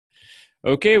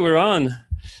Okay, we're on.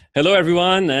 Hello,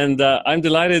 everyone, and I'm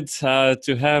delighted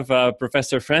to have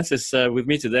Professor Francis with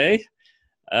me today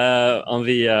on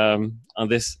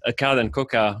this Accad and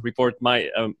Coca report.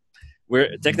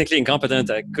 We're technically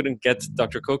incompetent. I couldn't get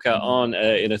Dr. Coca on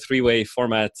in a three-way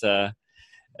format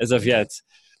as of yet,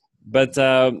 but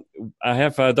I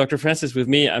have Dr. Francis with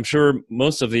me. I'm sure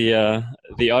most of the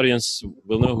audience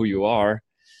will know who you are,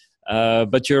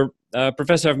 but you're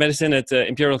Professor of Medicine at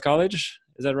Imperial College.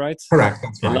 Is that right? Correct.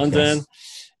 That's in right. London. Yes.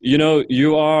 You know,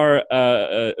 you are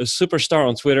a superstar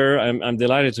on Twitter. I'm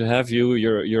delighted to have you.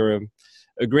 You're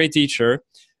a great teacher,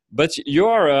 but you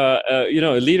are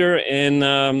a leader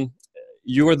in.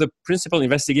 You were the principal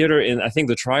investigator in, I think,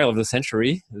 the trial of the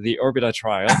century, the Orbita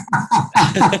trial.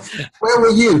 Where were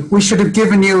you? We should have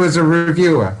given you as a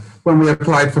reviewer when we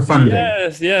applied for funding.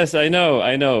 Yes, I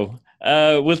know.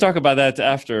 We'll talk about that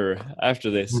after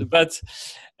this. But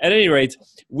at any rate,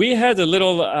 we had a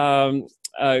little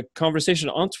conversation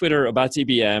on Twitter about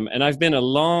EBM, and I've been a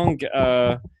long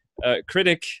time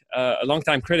critic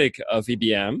of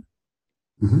EBM.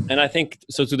 Mm-hmm. And I think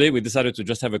so. Today we decided to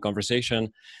just have a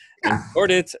conversation and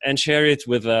record it and share it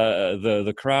with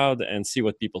the crowd and see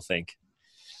what people think.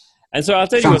 And so I'll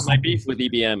tell you what my beef with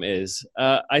EBM is.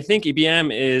 I think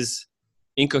EBM is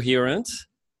incoherent.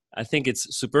 I think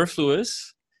it's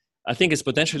superfluous. I think it's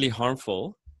potentially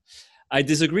harmful. I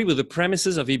disagree with the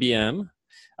premises of EBM.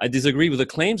 I disagree with the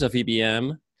claims of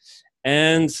EBM.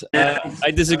 And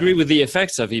I disagree with the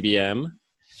effects of EBM.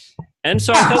 And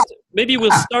so I thought maybe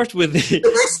we'll start with the...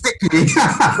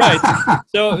 Right.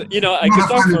 So, I could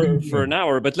talk for an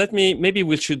hour, but maybe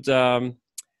we should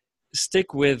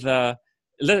stick with...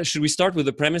 should we start with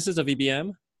the premises of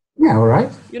EBM? Yeah, all right.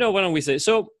 Why don't we say...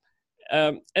 So,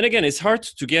 and again, it's hard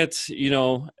to get,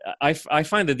 I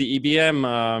find that the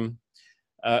EBM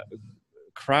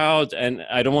crowd, and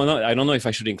I don't know if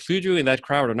I should include you in that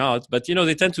crowd or not, but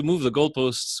they tend to move the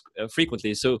goalposts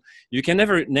frequently. So you can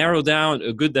never narrow down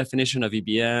a good definition of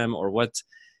EBM or what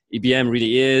EBM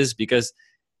really is, because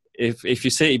if you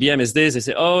say EBM is this, they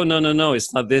say, oh, no,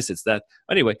 it's not this, it's that.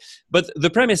 Anyway, but the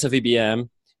premise of EBM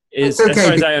is, as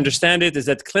far as I understand it, is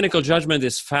that clinical judgment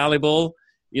is fallible.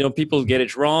 People get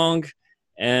it wrong,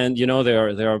 and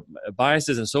there are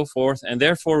biases and so forth, and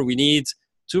therefore we need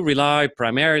to rely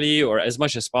primarily or as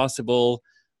much as possible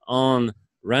on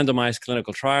randomized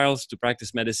clinical trials to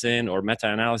practice medicine, or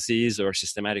meta-analyses or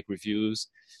systematic reviews.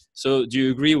 So do you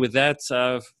agree with that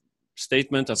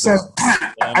statement?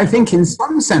 I think in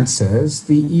some senses,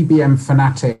 the EBM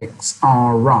fanatics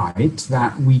are right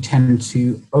that we tend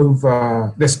to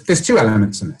there's two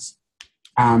elements in this.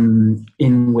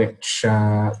 In which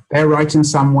they're right in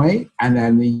some way, and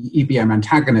then the EBM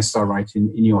antagonists are right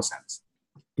in your sense.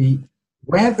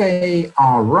 Where they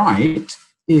are right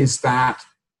is that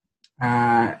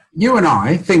you and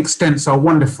I think stents are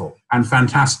wonderful and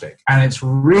fantastic, and it's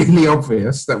really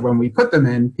obvious that when we put them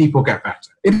in, people get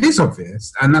better. It is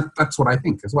obvious, and that's what I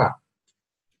think as well.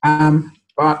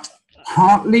 But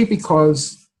partly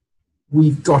because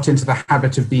we've got into the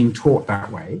habit of being taught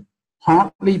that way,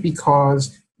 partly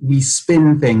because we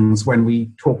spin things when we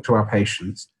talk to our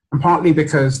patients, and partly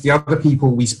because the other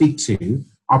people we speak to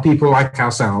are people like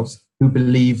ourselves who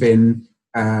believe in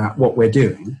what we're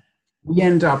doing, we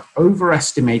end up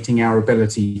overestimating our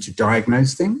ability to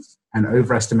diagnose things and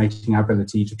overestimating our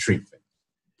ability to treat things.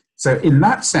 So in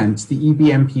that sense, the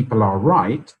EBM people are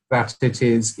right that it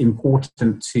is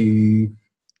important to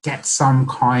get some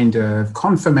kind of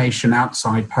confirmation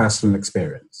outside personal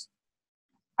experience.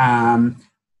 On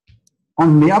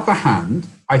the other hand,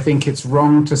 I think it's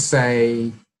wrong to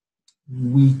say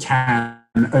we can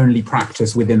only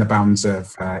practice within the bounds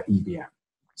of EBM.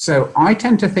 So I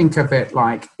tend to think of it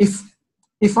like if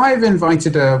I've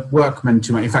invited a workman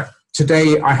in fact,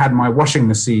 today I had my washing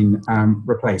machine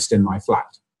replaced in my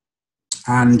flat.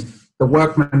 And the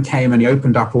workman came and he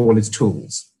opened up all his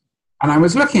tools. And I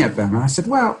was looking at them and I said,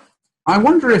 well, I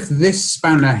wonder if this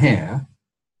spanner here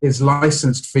is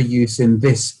licensed for use in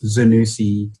this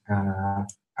Zanussi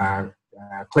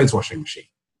clothes washing machine.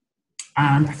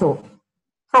 And I thought,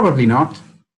 probably not.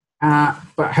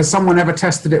 But has someone ever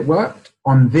tested it worked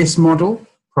on this model?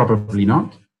 Probably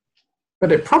not.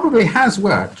 But it probably has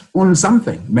worked on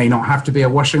something. May not have to be a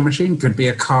washing machine, could be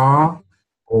a car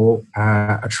or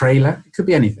a trailer, it could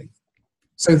be anything.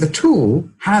 So the tool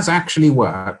has actually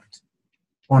worked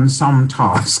on some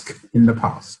task in the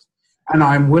past. And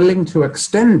I'm willing to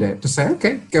extend it to say,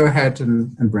 okay, go ahead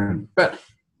and bring it. But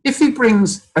if he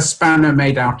brings a spanner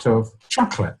made out of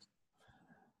chocolate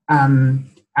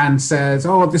and says,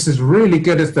 oh, this is really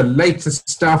good, it's the latest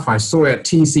stuff, I saw it at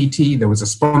TCT, there was a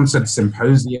sponsored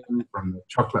symposium from the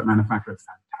chocolate manufacturer,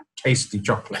 tasty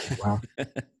chocolate. Well,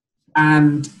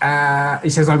 and he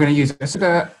says, I'm going to use it. I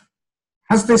said,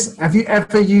 have you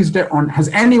ever used it on, has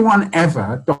anyone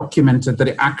ever documented that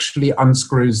it actually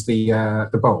unscrews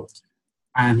the bolt?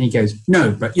 And he goes,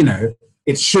 no, but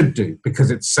it should do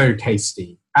because it's so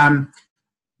tasty.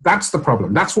 That's the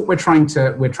problem. That's what we're trying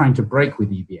to break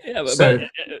with EBM. Yeah,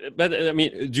 but I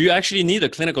mean, do you actually need a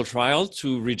clinical trial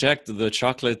to reject the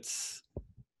chocolate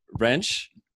wrench?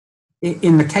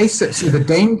 In the case that the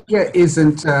danger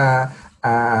isn't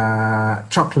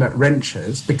chocolate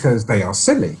wrenches because they are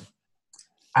silly.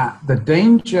 The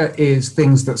danger is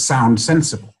things that sound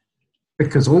sensible,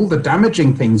 because all the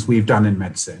damaging things we've done in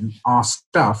medicine are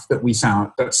stuff that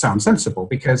sound sensible.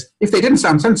 Because if they didn't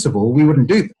sound sensible, we wouldn't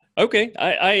do them. Okay,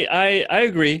 I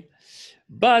agree,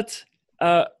 but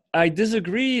I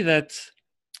disagree that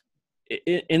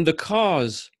in the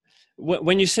cause,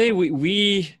 when you say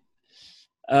we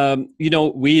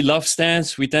love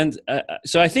stents, we tend.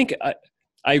 So I think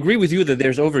I agree with you that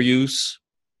there's overuse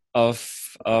of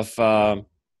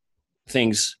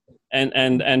things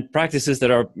and practices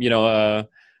that are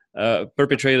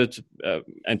perpetrated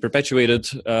and perpetuated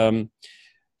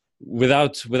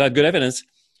without good evidence.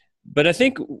 But I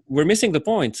think we're missing the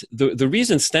point. The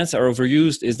reason stents are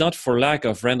overused is not for lack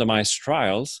of randomized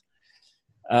trials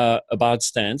about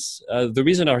stents. The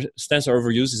reason our stents are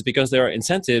overused is because there are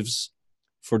incentives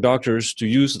for doctors to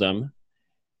use them.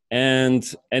 And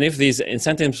if these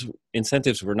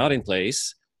incentives were not in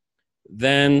place,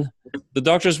 then the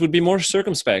doctors would be more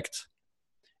circumspect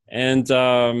and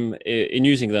in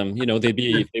using them.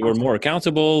 They were more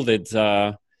accountable. But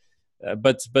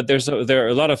there are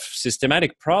a lot of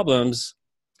systematic problems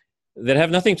that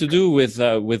have nothing to do with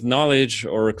knowledge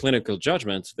or clinical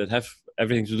judgment, that have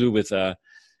everything to do with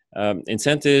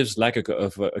incentives, lack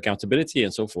of accountability,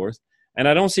 and so forth. And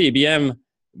I don't see EBM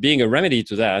being a remedy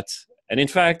to that. And in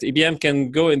fact, EBM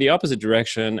can go in the opposite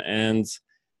direction and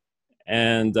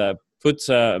put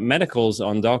medicals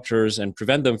on doctors and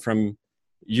prevent them from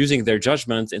using their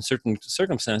judgment in certain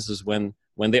circumstances when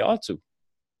they ought to.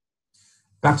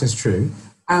 That is true.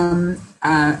 And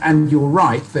you're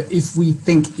right that if we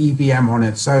think EBM on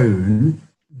its own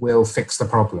will fix the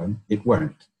problem, it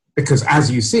won't. Because as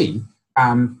you see,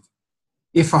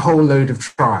 if a whole load of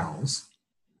trials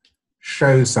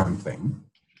show something,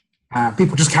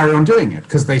 people just carry on doing it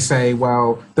because they say,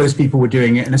 well, those people were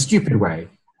doing it in a stupid way.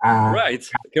 Right,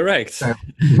 correct. So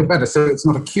it's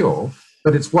not a cure,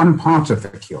 but it's one part of the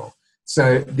cure.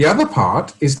 So the other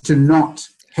part is to not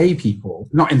pay people,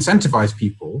 not incentivize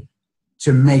people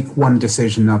to make one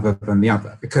decision other than the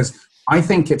other. Because I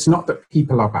think it's not that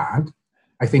people are bad.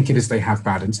 I think it is they have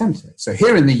bad incentives. So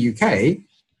here in the UK,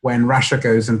 when Rasha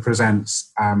goes and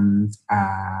presents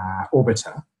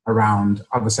Orbiter around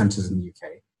other centres in the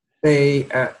UK,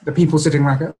 the people sitting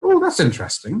around go, oh, that's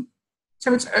interesting.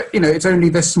 So it's only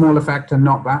this small effect and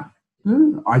not that.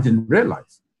 I didn't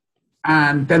realise.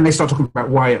 And then they start talking about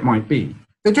why it might be.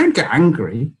 They don't get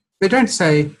angry. They don't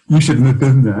say, you shouldn't have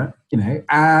done that,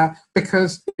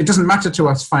 because it doesn't matter to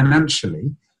us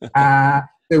financially.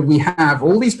 So we have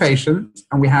all these patients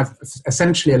and we have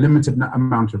essentially a limited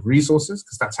amount of resources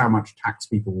because that's how much tax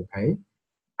people will pay.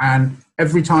 And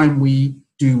every time we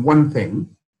do one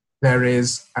thing, there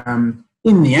is,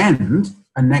 in the end,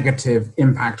 a negative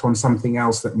impact on something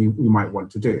else that we might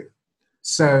want to do.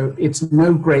 So it's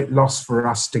no great loss for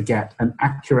us to get an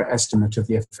accurate estimate of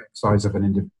the effect size of an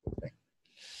individual thing.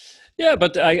 Yeah,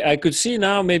 but I could see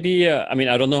now maybe. I mean,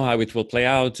 I don't know how it will play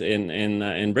out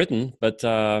in Britain, but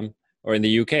or in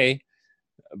the UK,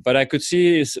 but I could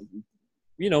see,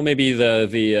 maybe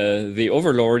the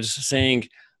overlords saying,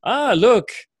 look,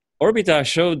 Orbita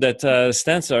showed that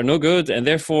stents are no good, and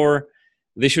therefore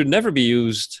they should never be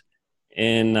used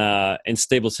in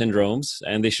stable syndromes,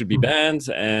 and they should be banned,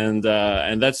 and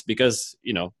that's because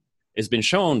it's been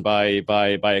shown by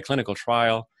a clinical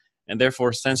trial, and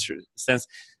therefore stents.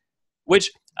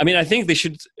 Which, I mean, I think they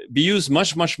should be used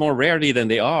much, much more rarely than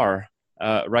they are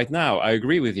right now. I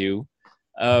agree with you.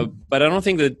 But I don't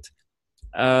think that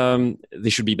they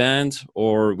should be banned,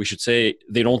 or we should say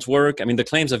they don't work. I mean, the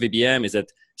claims of EBM is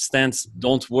that stents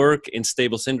don't work in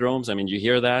stable syndromes. I mean, you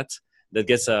hear that. That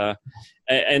gets and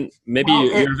maybe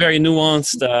you're very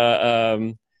nuanced.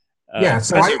 So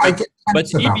I get but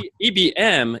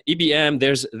EBM,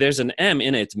 there's an M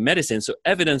in it, medicine. So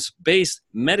evidence-based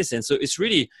medicine. So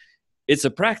it's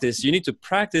a practice. You need to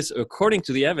practice according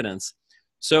to the evidence.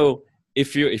 So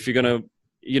if you're gonna,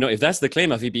 if that's the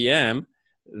claim of EBM,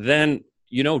 then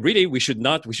really we should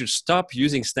stop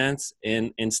using stents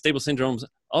in stable syndromes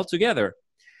altogether.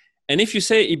 And if you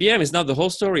say EBM is not the whole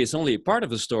story, it's only a part of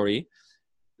the story,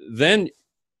 then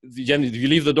you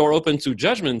leave the door open to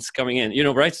judgments coming in,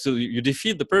 right? So you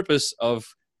defeat the purpose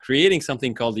of creating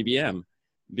something called EBM,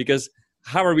 because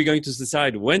how are we going to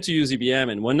decide when to use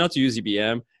EBM and when not to use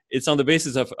EBM? It's on the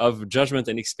basis of judgment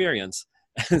and experience.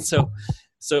 And so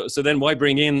then why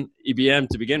bring in EBM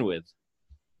to begin with?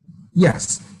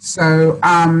 Yes. So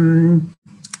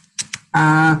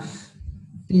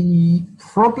the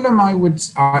problem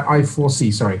I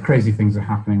foresee, sorry, crazy things are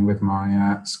happening with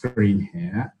my screen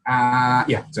here.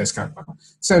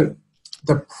 So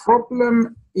the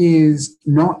problem is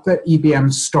not that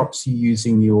EBM stops you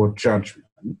using your judgment.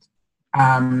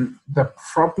 The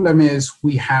problem is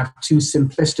we have too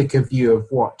simplistic a view of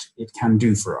what it can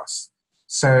do for us.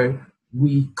 So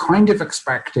we kind of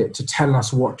expect it to tell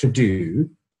us what to do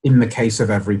in the case of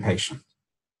every patient.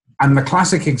 And the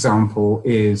classic example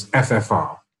is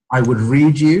FFR. I would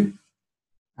read you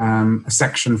a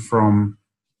section from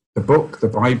the book, the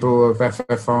Bible of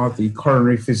FFR, the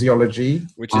Coronary Physiology.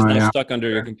 Which is now stuck under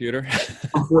your computer.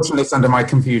 Unfortunately, it's under my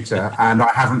computer, and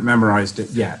I haven't memorized it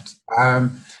yet.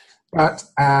 But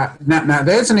now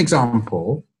there's an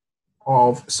example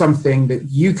of something that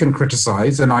you can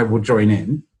criticize, and I will join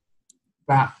in,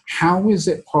 that how is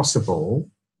it possible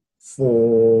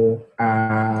for,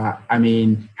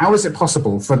 how is it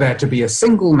possible for there to be a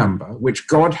single number which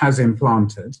God has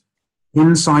implanted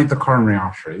inside the coronary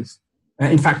arteries,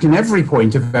 in fact, in every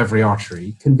point of every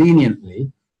artery,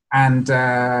 conveniently, and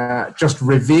just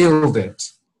revealed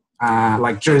it,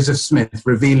 like Joseph Smith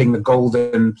revealing the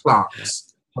golden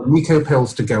plaques, for Nico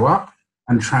pills to go up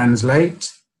and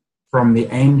translate from the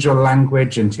angel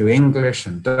language into English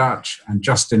and Dutch, and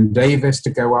Justin Davis to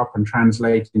go up and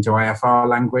translate into IFR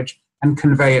language and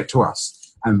convey it to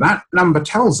us. And that number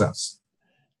tells us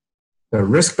the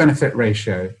risk-benefit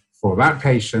ratio for that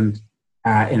patient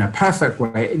in a perfect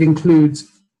way. It includes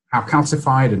how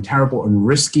calcified and terrible and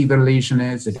risky the lesion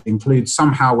is. It includes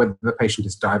somehow whether the patient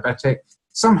is diabetic.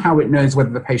 Somehow it knows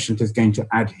whether the patient is going to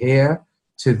adhere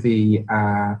to the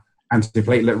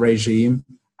antiplatelet regime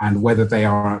and whether they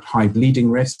are at high bleeding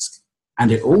risk.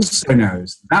 And it also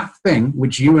knows that thing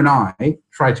which you and I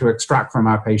try to extract from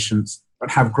our patients but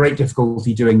have great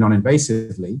difficulty doing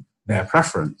non-invasively, their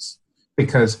preference.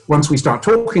 Because once we start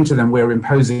talking to them, we're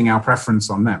imposing our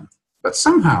preference on them. But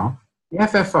somehow, the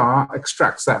FFR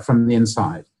extracts that from the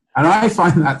inside. And I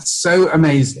find that so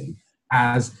amazing,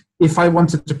 as if I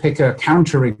wanted to pick a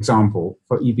counter example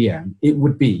for EBM, it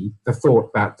would be the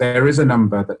thought that there is a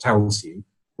number that tells you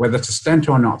whether to stent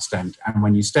or not stent. And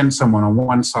when you stent someone on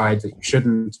one side that you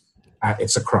shouldn't,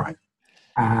 it's a crime.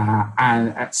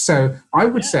 So I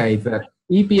would say that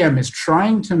EBM is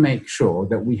trying to make sure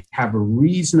that we have a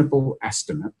reasonable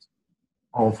estimate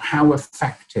of how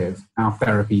effective our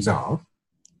therapies are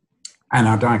and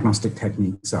our diagnostic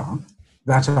techniques are,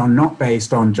 that are not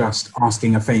based on just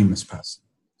asking a famous person.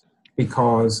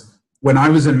 Because when I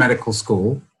was in medical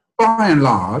school, by and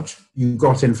large, you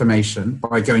got information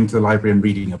by going to the library and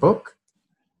reading a book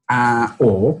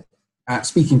or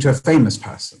speaking to a famous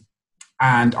person.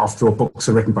 And after all, books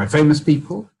are written by famous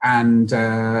people, and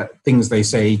things they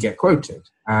say get quoted.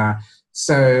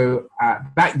 So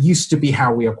that used to be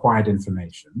how we acquired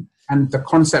information. And the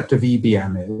concept of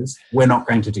EBM is we're not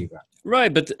going to do that.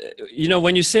 Right, but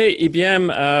when you say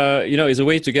EBM, is a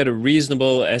way to get a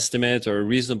reasonable estimate or a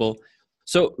reasonable.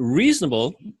 So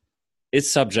reasonable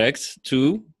is subject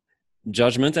to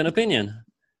judgment and opinion,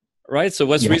 right? So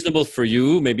what's reasonable for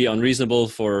you may be unreasonable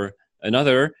for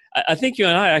another. I think you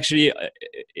and I actually,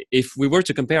 if we were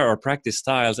to compare our practice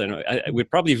styles, and we'd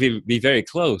probably be very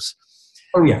close.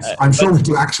 Oh yes, I'm sure we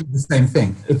do actually the same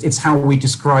thing. It's how we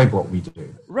describe what we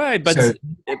do. Right, but so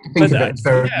think of it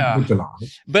very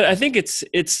individualized. But I think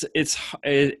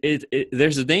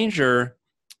there's a danger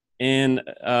in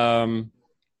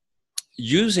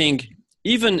using,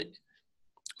 even,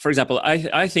 for example,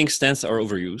 I think stents are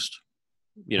overused.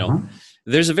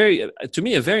 There's a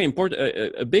very important,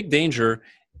 a big danger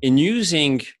in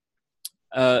using,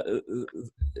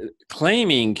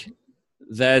 claiming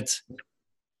that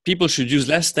people should use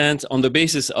less stent on the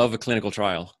basis of a clinical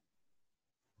trial,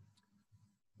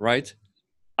 right?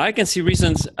 I can see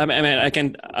reasons.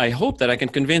 I hope that I can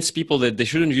convince people that they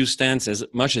shouldn't use stents as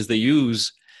much as they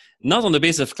use, not on the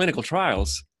basis of clinical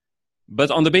trials,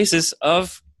 but on the basis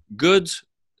of good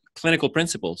clinical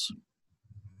principles.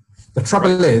 The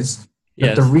trouble is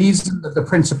that the reason that the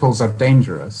principles are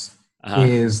dangerous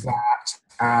is that,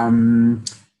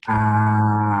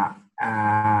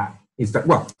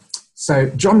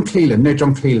 so John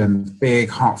Cleland, big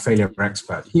heart failure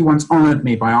expert, he once honored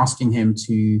me by asking him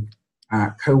to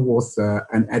co-author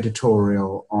an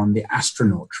editorial on the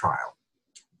astronaut trial,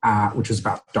 which was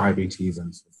about diabetes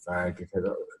and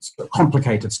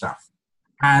complicated stuff.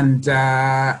 And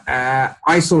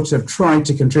I sort of tried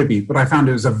to contribute, but I found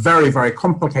it was a very, very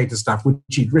complicated stuff, which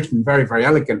he'd written very, very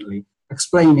elegantly,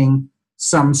 explaining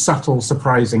some subtle,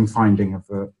 surprising finding of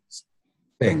the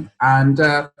thing. And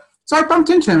so I bumped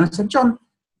into him and I said, John,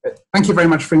 thank you very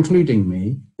much for including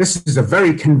me. This is a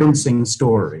very convincing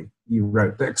story you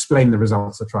wrote that explained the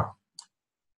results of the trial.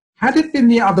 Had it been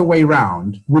the other way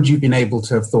round, would you have been able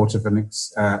to have thought of an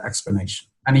explanation?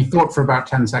 And he thought for about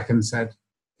 10 seconds, said,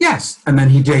 yes. And then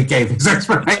he gave his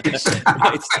explanation.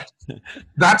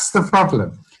 That's the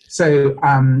problem. So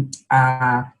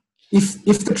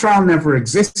if the trial never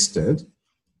existed,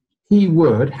 he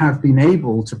would have been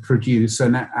able to produce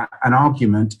an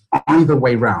argument either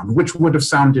way round, which would have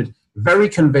sounded very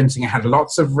convincing. It had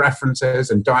lots of references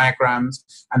and diagrams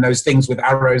and those things with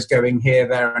arrows going here,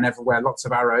 there, and everywhere, lots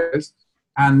of arrows.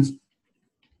 And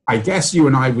I guess you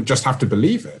and I would just have to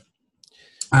believe it.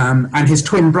 And his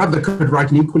twin brother could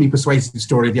write an equally persuasive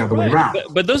story the other way around.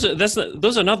 But those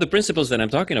are not the principles that I'm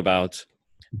talking about.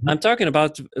 Mm-hmm. I'm talking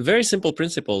about very simple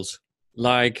principles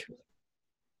like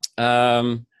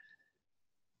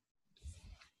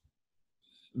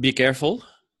be careful.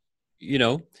 You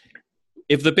know,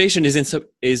 if the patient is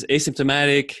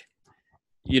asymptomatic,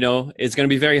 you know, it's going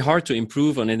to be very hard to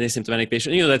improve on an asymptomatic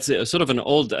patient. You know, that's sort of an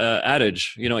old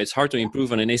adage. You know, it's hard to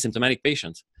improve on an asymptomatic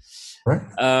patient. Right.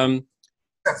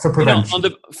 For prevention. You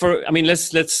know,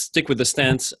 let's stick with the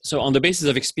stance. So on the basis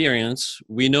of experience,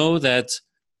 we know that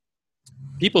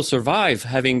people survive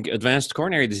having advanced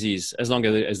coronary disease as long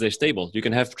as they're stable. You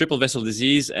can have triple vessel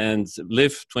disease and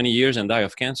live 20 years and die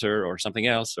of cancer or something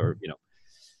else, or, you know.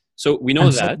 So we know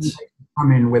that.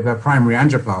 Come in with a primary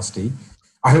angioplasty.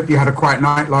 I hope you had a quiet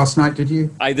night last night, did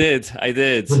you? I did. I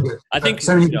think,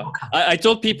 you know, I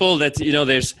told people that, you know,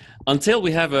 until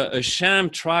we have a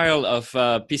sham trial of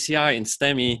PCI in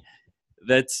STEMI,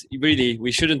 that really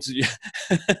we shouldn't, you know,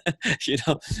 we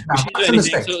shouldn't do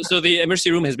anything. So the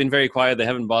emergency room has been very quiet. They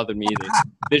haven't bothered me.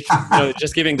 They're you know,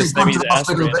 just giving the STEMI the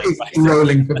aspirin.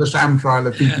 Enrolling for the sham trial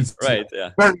of PPCI. Right, yeah.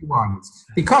 Very wise.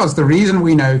 Because the reason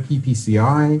we know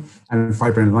PPCI and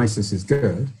fibrinolysis is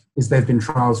good is there have been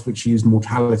trials which use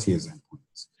mortality as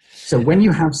endpoints. So when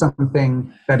you have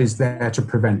something that is there to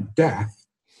prevent death,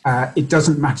 it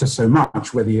doesn't matter so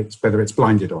much whether it's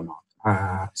blinded or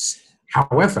not.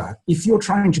 However, if you're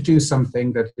trying to do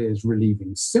something that is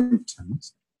relieving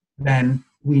symptoms, then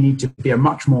we need to be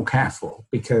much more careful,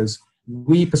 because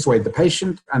we persuade the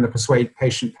patient and the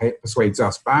patient persuades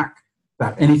us back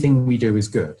that anything we do is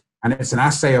good. And it's an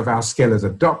assay of our skill as a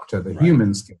doctor, the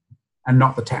human skill, and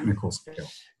not the technical skill.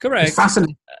 Correct. It's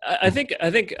fascinating. I think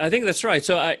that's right.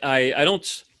 So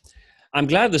I'm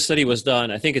glad the study was done.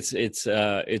 I think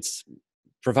it's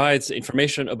provides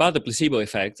information about the placebo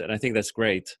effect, and I think that's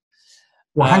great.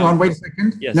 Well, hang on, wait a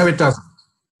second. Yes. No, it doesn't.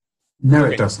 No,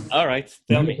 okay. It doesn't. All right,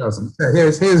 tell me. It doesn't. So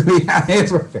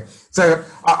here's what. So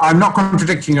I'm not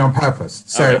contradicting you on purpose.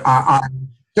 So okay. I'm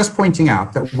just pointing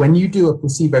out that when you do a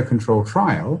placebo-controlled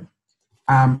trial,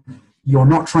 you're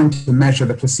not trying to measure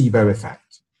the placebo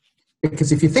effect.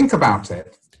 Because if you think about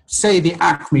it, say the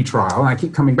ACME trial, and I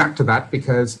keep coming back to that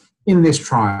because in this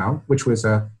trial, which was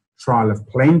a trial of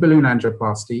plain balloon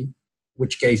angioplasty,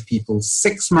 which gave people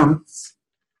 6 months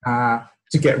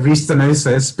to get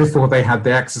restenosis before they had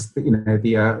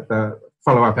the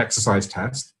follow-up exercise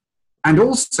test. And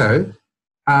also,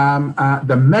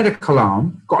 the medical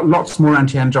arm got lots more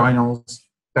anti-anginals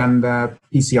than the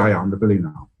PCI arm, the balloon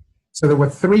arm. So there were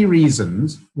 3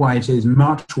 reasons why it is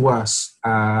much worse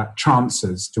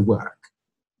chances to work.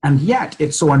 And yet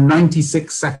it saw a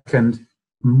 96-second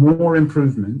more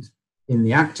improvement in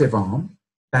the active arm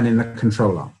than in the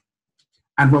control arm.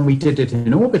 And when we did it in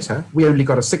Orbiter, we only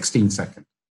got a 16-second.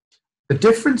 The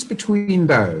difference between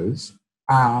those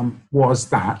was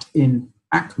that in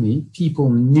ACME, people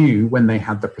knew when they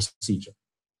had the procedure.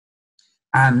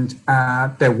 And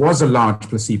there was a large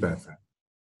placebo effect.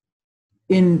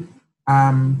 In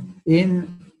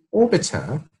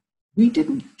Orbiter, we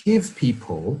didn't give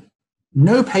people,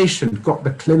 no patient got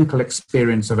the clinical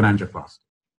experience of an angioplasty,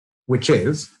 which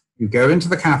is you go into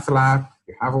the cath lab,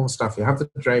 you have all the stuff, you have the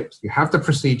drapes, you have the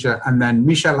procedure, and then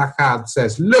Michel Accad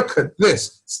says, look at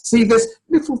this, see this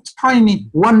little tiny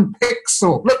 1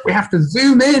 pixel, look, we have to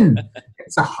zoom in.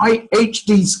 It's a high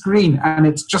HD screen, and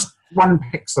it's just 1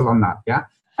 pixel on that, yeah?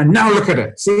 And now look at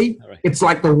it, see? Right. It's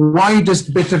like the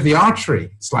widest bit of the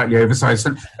artery, slightly oversized,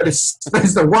 but it's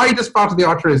the widest part of the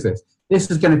artery is this.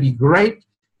 This is going to be great,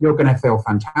 you're going to feel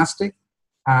fantastic.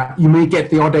 You may get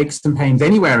the odd aches and pains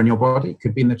anywhere in your body. It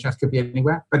could be in the chest, could be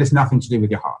anywhere, but it's nothing to do with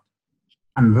your heart.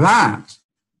 And that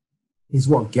is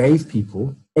what gave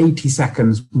people 80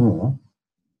 seconds more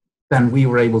than we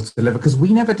were able to deliver, because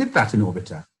we never did that in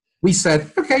Orbiter. We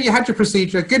said, okay, you had your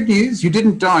procedure. Good news, you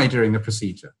didn't die during the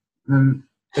procedure. And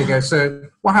they go, so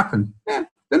what happened? Yeah,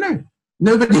 don't know.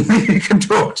 Nobody you can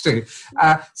talk to.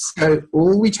 So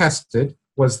all we tested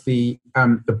was the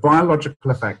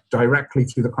biological effect directly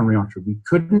through the coronary artery. We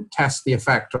couldn't test the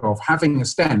effect of having a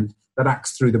stent that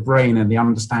acts through the brain and the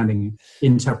understanding,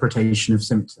 interpretation of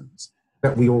symptoms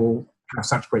that we all have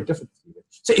such great difficulty with.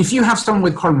 So if you have someone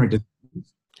with coronary disease,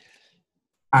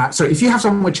 if you have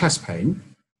someone with chest pain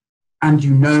and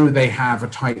you know they have a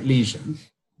tight lesion,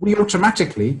 we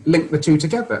automatically link the two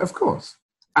together, of course.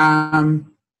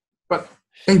 But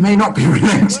they may not be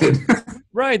related.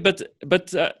 Right, but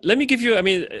let me give you,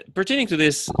 pertaining to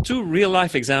this, two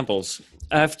real-life examples.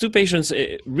 I have two patients,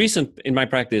 recent in my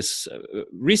practice,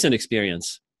 recent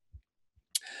experience.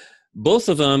 Both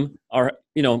of them are,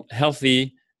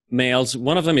 healthy males.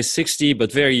 One of them is 60,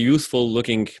 but very youthful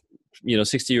looking,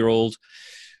 60-year-old,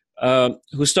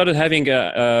 who started having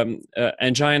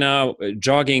angina,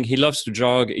 jogging. He loves to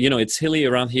jog. It's hilly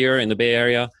around here in the Bay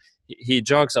Area. He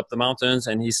jogs up the mountains,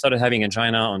 and he started having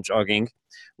angina on jogging.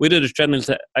 I did a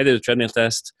treadmill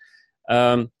test.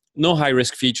 No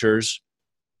high-risk features.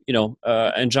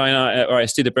 Angina or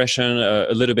ST depression,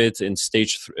 a little bit in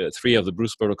stage 3 of the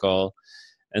Bruce protocol,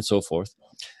 and so forth.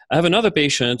 I have another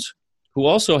patient who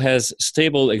also has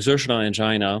stable exertional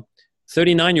angina,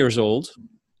 39 years old,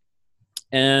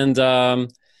 and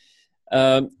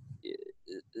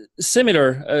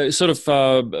similar sort of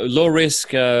low-risk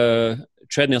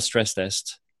treadmill stress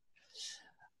test.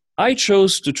 I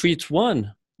chose to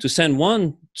send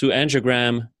one to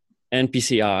angiogram and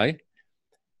PCI,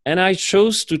 and I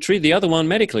chose to treat the other one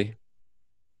medically,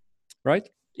 right?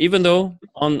 Even though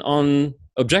on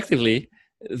objectively,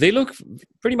 they look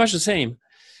pretty much the same.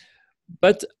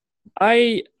 But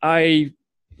my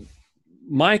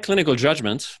clinical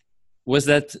judgment was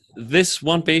that this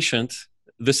one patient,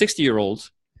 the 60-year-old,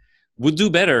 would do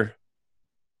better,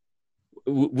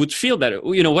 would feel better,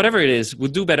 whatever it is,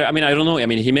 would do better. I don't know.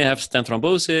 He may have stent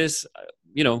thrombosis,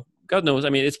 God knows.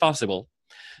 It's possible.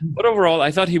 But overall,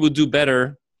 I thought he would do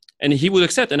better and he would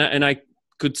accept. And I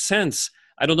could sense,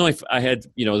 I don't know if I had,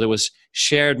 there was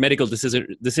shared medical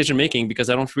decision-making, because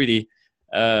I don't really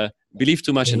believe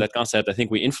too much in that concept. I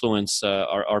think we influence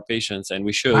our patients, and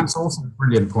we should. That's also a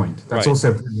brilliant point. That's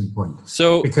also a brilliant point.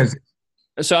 So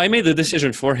I made the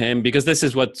decision for him, because this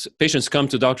is what patients come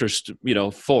to doctors,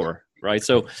 for, right?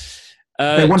 So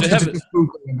they wanted to just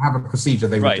Google and have a procedure.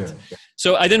 They would do it. Yeah.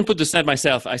 So I didn't put the stent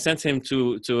myself. I sent him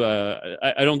to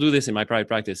I don't do this in my private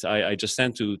practice. I just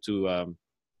sent to an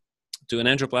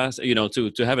angioplast,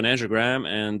 to have an angiogram,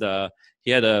 and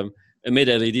he had a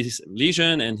mid-LED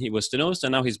lesion, and he was stenosed,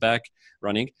 and now he's back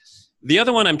running. The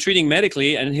other one I'm treating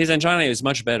medically, and his angina is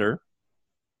much better.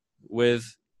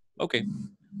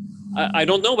 I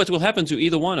don't know what will happen to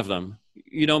either one of them.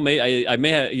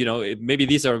 Maybe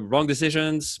these are wrong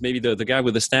decisions. Maybe the guy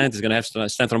with the stent is going to have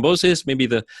stent thrombosis. Maybe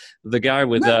the guy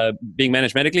with being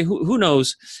managed medically. Who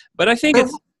knows? But I think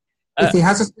if he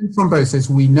has a stent thrombosis,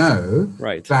 we know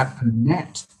that the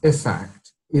net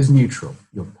effect is neutral.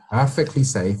 You're perfectly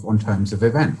safe on terms of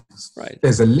events. Right.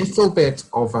 There's a little bit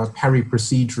of a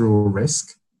peri-procedural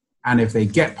risk, and if they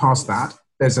get past that,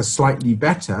 there's a slightly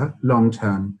better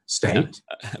long-term state.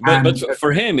 Yeah. But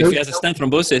for him, if he has a stent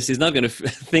thrombosis, he's not going to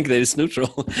think that it's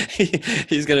neutral.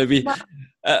 He's going to be...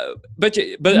 But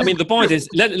the point is,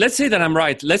 let's say that I'm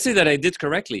right. Let's say that I did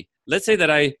correctly. Let's say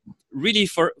that I really,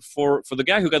 for the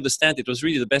guy who got the stent, it was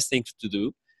really the best thing to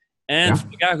do. And for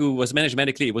the guy who was managed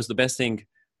medically, it was the best thing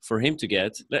for him to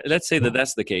get. Let's say that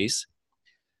that's the case.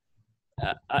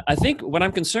 I think what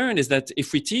I'm concerned is that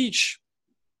if we teach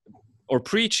or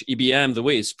preach EBM the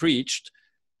way it's preached,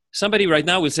 somebody right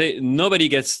now will say nobody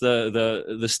gets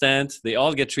the stent, they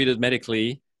all get treated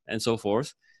medically, and so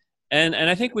forth. And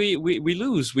I think we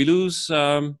lose.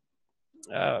 And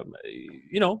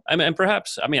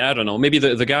perhaps, I don't know, maybe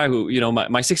the guy who,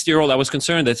 my 60-year-old, I was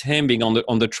concerned that him being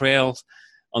on the trails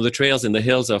in the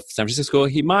hills of San Francisco,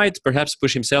 he might perhaps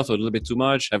push himself a little bit too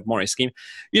much, have more ischemia.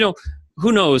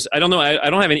 Who knows? I don't know. I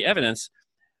don't have any evidence,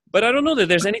 but I don't know that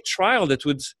there's any trial that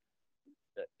would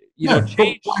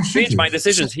change my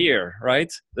decisions here,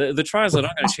 right? The trials are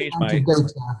not going to change my...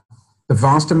 The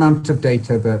vast amount of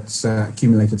data that's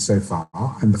accumulated so far,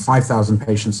 and the 5,000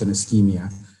 patients in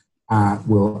ischemia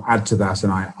will add to that,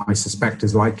 and I suspect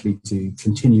is likely to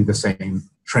continue the same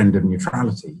trend of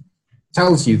neutrality,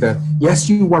 tells you that, yes,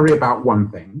 you worry about one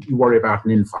thing. You worry about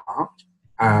an infarct,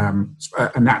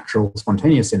 a natural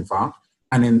spontaneous infarct,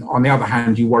 and on the other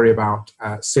hand, you worry about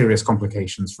serious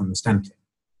complications from the stenting.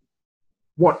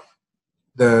 What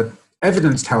the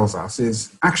evidence tells us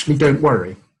is actually don't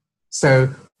worry. So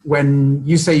when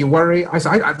you say you worry, I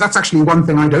say that's actually one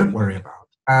thing I don't worry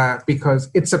about, because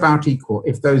it's about equal.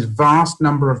 If those vast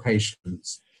number of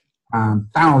patients,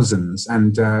 thousands,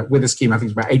 and with the scheme, I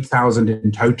think it's about 8,000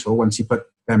 in total once you put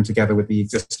them together with the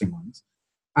existing ones.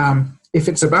 If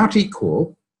it's about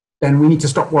equal, then we need to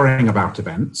stop worrying about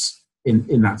events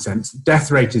in that sense.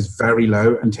 Death rate is very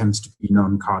low and tends to be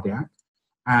non-cardiac.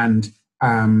 And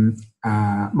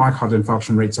myocardial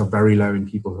infarction rates are very low in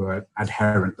people who are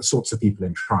adherent, the sorts of people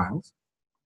in trials.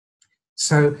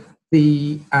 So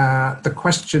the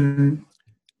question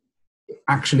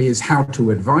actually is how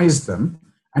to advise them.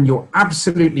 And you're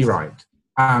absolutely right.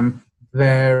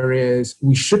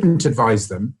 We shouldn't advise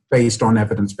them based on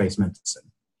evidence-based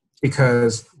medicine,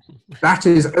 because that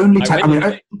is only.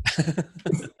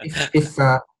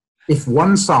 If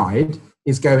one side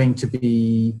is going to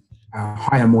be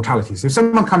higher mortality, so if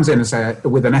someone comes in and say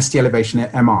with an ST elevation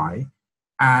at MI,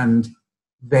 and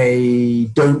they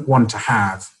don't want to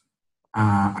have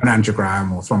an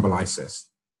angiogram or thrombolysis,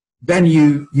 then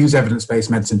you use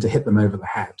evidence-based medicine to hit them over the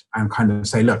head and kind of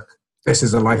say, look, this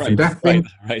is a life and death thing.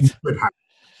 Right.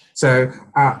 So,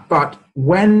 but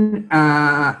when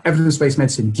evidence-based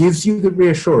medicine gives you the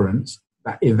reassurance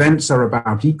that events are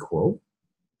about equal,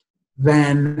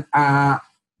 then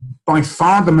by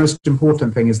far the most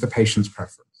important thing is the patient's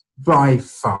preference, by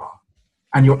far.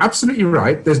 And you're absolutely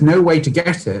right, there's no way to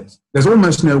get it. There's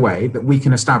almost no way that we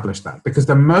can establish that, because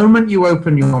the moment you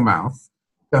open your mouth,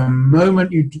 the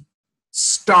moment you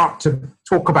start to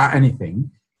talk about anything,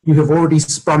 you have already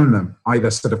spun them either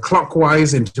sort of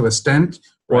clockwise into a stent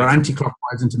or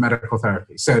anti-clockwise into medical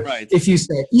therapy. So if you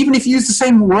say, even if you use the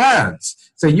same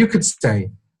words, so you could say,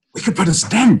 we could put a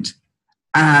stent,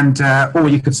 and or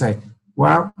you could say,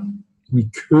 well, we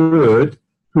could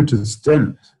put a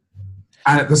stent.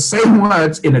 And the same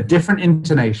words in a different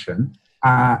intonation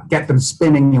get them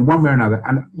spinning in one way or another.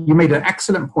 And you made an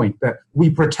excellent point that we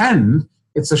pretend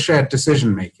it's a shared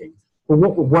decision-making. But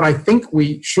what I think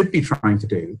we should be trying to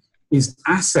do is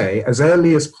assay as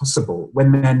early as possible,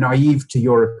 when they're naive to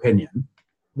your opinion,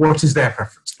 what is their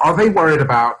preference? Are they worried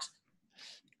about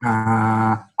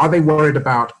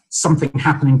something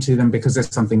happening to them because there's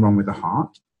something wrong with the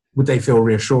heart? Would they feel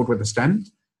reassured with a stent?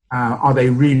 Are they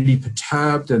really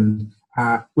perturbed, and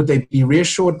would they be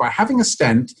reassured by having a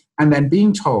stent and then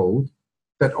being told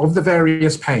that of the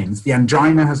various pains, the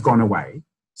angina has gone away,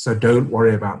 so don't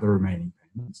worry about the remaining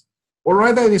pains? Or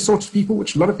are they the sort of people,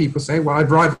 which a lot of people say, well,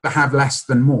 I'd rather have less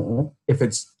than more if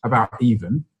it's about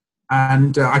even,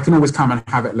 and I can always come and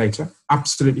have it later.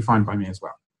 Absolutely fine by me as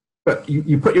well. But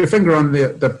you put your finger on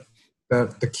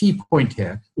the key point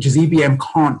here, which is EBM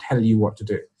can't tell you what to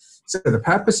do. So the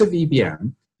purpose of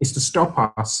EBM is to stop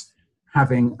us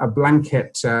having a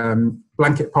blanket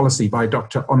policy by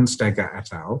Dr. Onsteger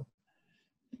et al.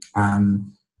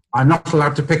 I'm not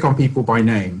allowed to pick on people by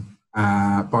name,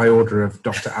 by order of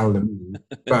Dr. Al-Lami,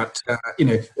 but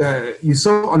you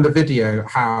saw on the video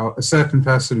how a certain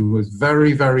person was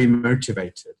very, very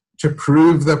motivated to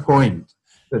prove the point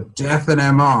that death and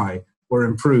MI were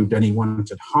improved, and he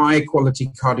wanted high-quality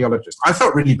cardiologists. I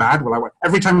felt really bad.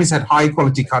 Every time he said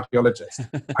high-quality cardiologist,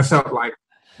 I felt like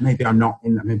maybe I'm not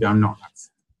in that. Maybe I'm not.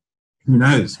 Who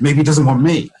knows? Maybe he doesn't want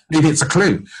me. Maybe it's a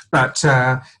clue. But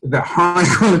the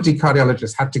high-quality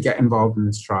cardiologists had to get involved in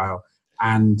this trial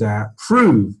and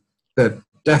prove that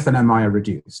death and MI are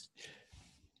reduced.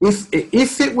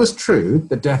 If it was true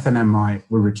that death and MI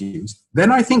were reduced,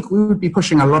 then I think we would be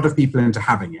pushing a lot of people into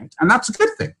having it, and that's a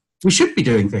good thing. We should be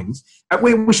doing things.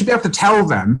 We should be able to tell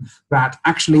them that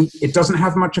actually it doesn't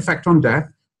have much effect on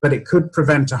death, but it could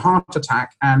prevent a heart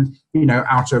attack. And,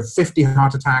 out of 50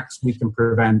 heart attacks, we can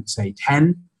prevent, say,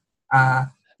 10.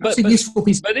 That's a useful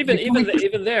piece. But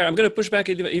even there, I'm going to push back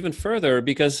even further,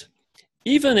 because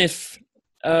even if,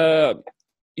 an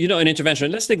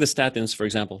intervention, let's take the statins, for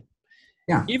example.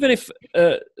 Yeah. Even if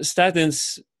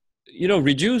statins,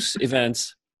 reduce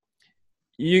events,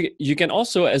 you can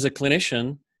also, as a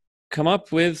clinician, come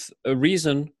up with a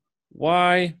reason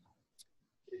why,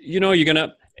 you're going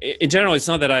to, in general, it's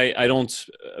not that I don't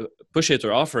push it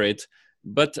or offer it,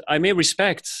 but I may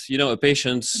respect, a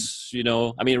patient's,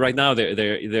 right now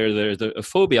there's a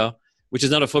phobia, which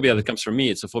is not a phobia that comes from me.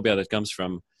 It's a phobia that comes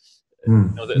from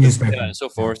the newspaper and so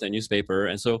forth, and newspaper.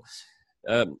 And so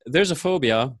there's a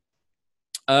phobia.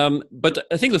 But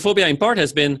I think the phobia in part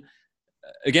has been,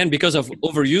 again, because of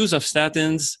overuse of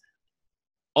statins,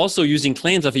 also using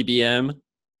claims of EBM,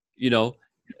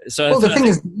 So, the thing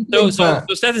is, so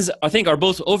statins, I think, are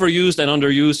both overused and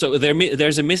underused. So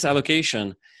there's a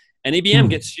misallocation, and EBM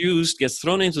gets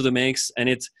thrown into the mix, and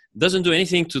it doesn't do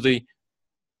anything to the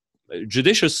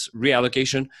judicious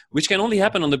reallocation, which can only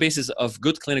happen on the basis of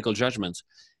good clinical judgment.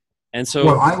 And so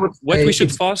well, I would what we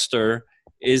should foster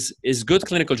is good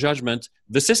clinical judgment.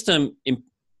 The system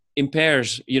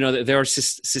impairs, there are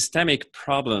systemic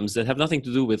problems that have nothing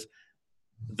to do with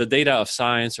the data of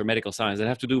science or medical science, that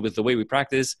have to do with the way we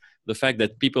practice, the fact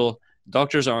that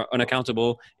doctors are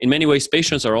unaccountable. In many ways,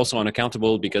 patients are also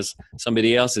unaccountable because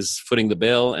somebody else is footing the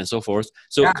bill and so forth.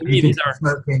 So to me, these are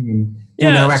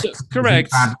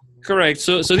correct.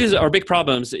 So these are big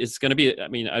problems. It's going to be,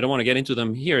 I don't want to get into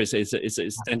them here.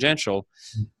 It's tangential,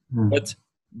 but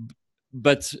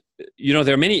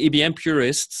there are many EBM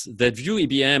purists that view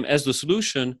EBM as the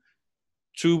solution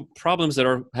to problems that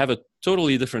have a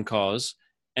totally different cause,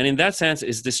 and in that sense,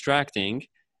 is distracting.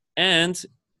 And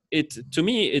to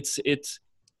me,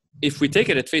 if we take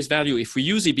it at face value, if we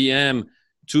use EBM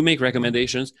to make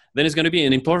recommendations, then it's going to be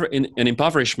an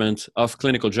impoverishment of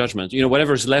clinical judgment.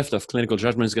 Whatever's left of clinical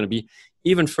judgment is going to be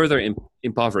even further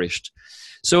impoverished.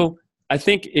 So I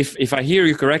think if I hear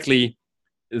you correctly,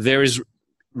 there is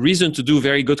reason to do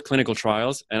very good clinical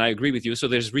trials, and I agree with you. So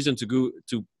there's reason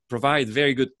to provide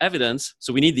very good evidence.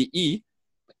 So we need the E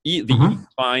is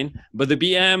fine, but the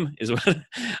BM is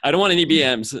I don't want any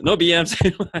BMs. No BMs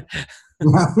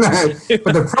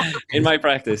but the problem in my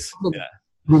practice. Yeah.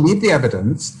 We need the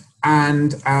evidence,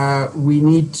 and we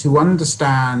need to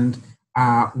understand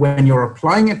when you're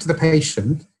applying it to the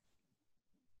patient,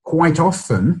 quite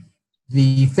often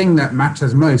the thing that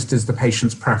matters most is the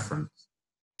patient's preference.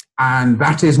 And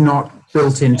that is not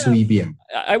built into EBM.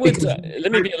 I would,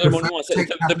 let me be a little more nuanced.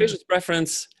 The patient's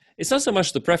preference, it's not so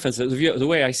much the preference. The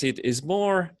way I see it is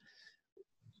more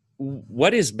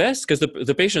what is best, because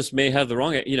the patients may have the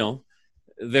wrong,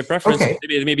 their preference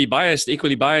may be biased,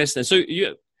 equally biased. And so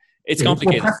it's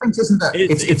complicated. Well, preference isn't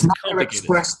it's not an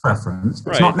express preference.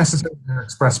 It's not necessarily an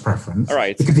express preference.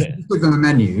 Right. Because if you give them a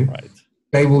menu,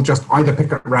 they will just either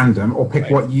pick at random or pick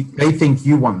what they think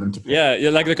you want them to pick. Yeah,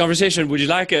 like the conversation, would you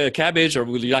like a cabbage or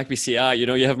would you like PCI?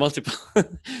 You have multiple.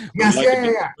 Yes,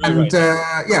 And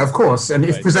of course. And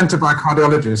if presented by a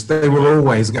cardiologist, they will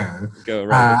always go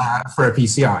for a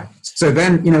PCI. So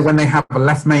then, when they have a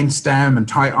left main stem and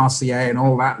tight RCA and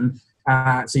all that, and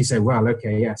so you say, well,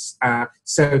 okay, yes.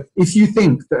 So if you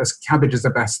think that a cabbage is the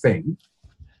best thing,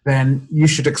 then you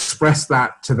should express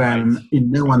that to them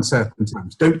in no uncertain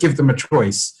terms. Don't give them a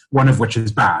choice, one of which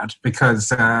is bad,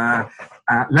 because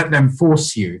let them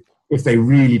force you if they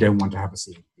really don't want to have a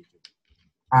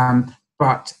CAPG.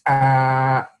 But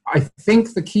I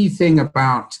think the key thing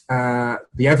about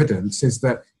the evidence is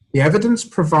that the evidence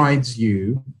provides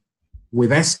you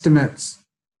with estimates.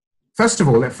 First of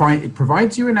all, it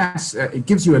provides you it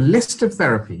gives you a list of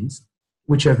therapies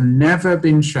which have never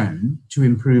been shown to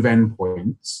improve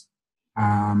endpoints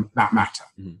that matter.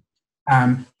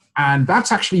 And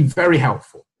that's actually very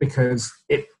helpful, because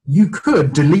you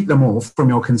could delete them all from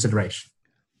your consideration.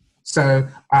 So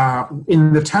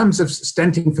in the terms of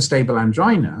stenting for stable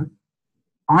angina,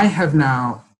 I have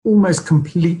now almost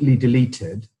completely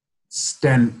deleted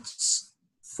stents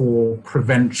for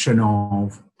prevention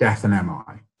of death and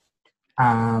MI.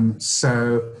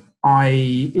 So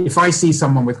if I see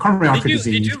someone with coronary artery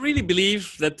disease... Did you really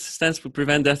believe that stents would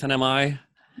prevent death and MI?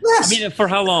 Yes. For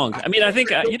how long? I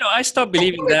think, I stopped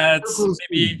believing that.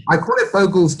 I call it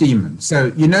Vogel's demon.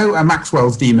 So,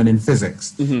 Maxwell's demon in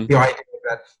physics. Mm-hmm. The idea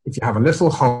that if you have a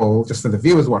little hole, just for the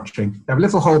viewers watching, you have a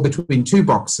little hole between two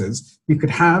boxes, you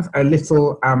could have a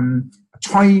little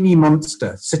tiny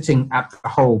monster sitting at the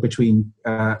hole between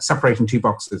separating two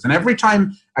boxes. And every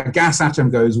time a gas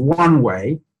atom goes one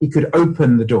way, he could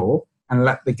open the door and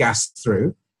let the gas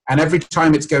through. And every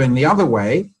time it's going the other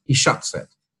way, he shuts it.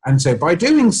 And so by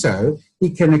doing so, he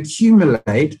can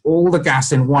accumulate all the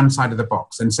gas in one side of the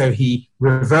box. And so he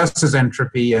reverses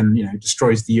entropy and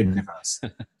destroys the universe.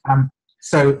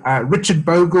 So Richard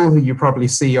Bogle, who you probably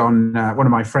see on one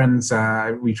of my friends,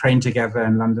 we trained together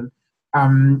in London,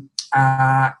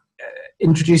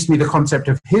 introduced me the concept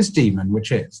of his demon,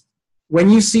 which is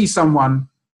when you see someone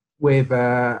with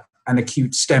an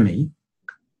acute STEMI,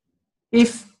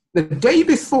 if the day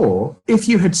before, if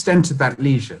you had stented that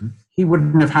lesion, he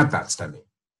wouldn't have had that STEMI.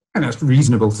 And that's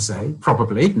reasonable to say,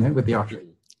 probably, with the artery.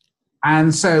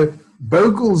 And so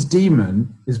Bogle's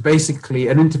demon is basically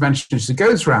an interventionist who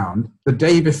goes around the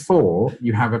day before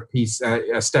you have a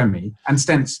STEMI and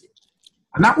stents you.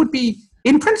 And that would be,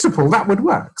 in principle, that would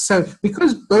work. So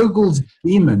because Bogle's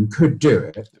demon could do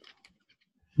it,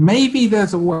 maybe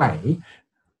there's a way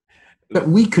that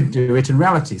we could do it in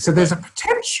reality. So there's a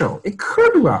potential. It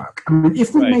could work.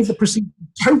 If we made the procedure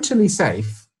totally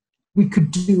safe, we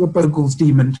could do a Bogle's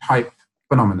demon type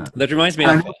phenomenon. That reminds me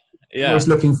of always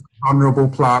looking for vulnerable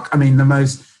plaque. I mean, the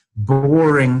most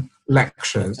boring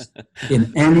lectures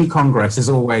in any congress is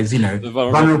always,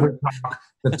 vulnerable plaque,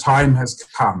 the time has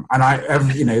come. And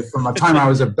from the time I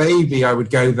was a baby, I would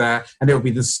go there and it would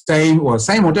be the same or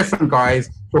different guys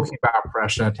talking about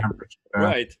pressure, temperature.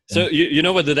 Right. So you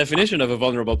know what the definition of a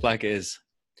vulnerable plaque is?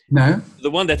 No. The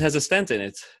one that has a stent in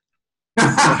it.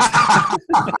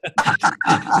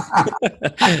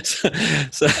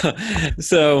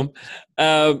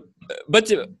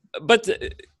 But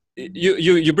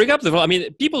you bring up I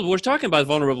mean, people were talking about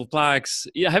vulnerable plaques.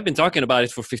 Yeah, have been talking about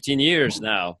it for 15 years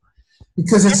now.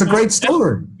 Because it's a great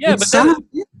story. Yeah,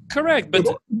 correct. But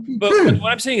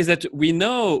what I'm saying is that we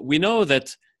know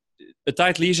that a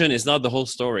tight lesion is not the whole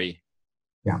story.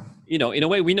 Yeah. In a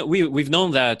way, we've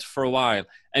known that for a while,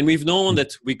 and we've known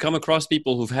that we come across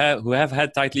people who have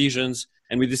had tight lesions,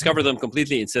 and we discover them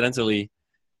completely incidentally,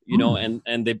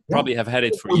 and they probably have had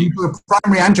it for years. You do a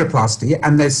primary angioplasty,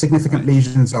 and there's significant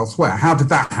lesions elsewhere. How did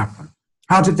that happen?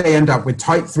 How did they end up with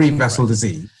type 3 vessel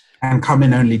disease and come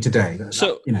in only today?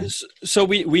 So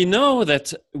we know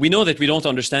that we don't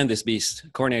understand this beast,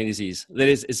 coronary disease. That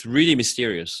is, it's really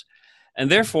mysterious,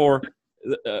 and therefore,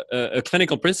 a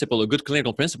clinical principle, a good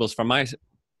clinical principles from my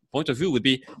point of view would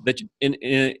be that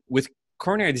with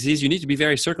coronary disease, you need to be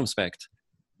very circumspect.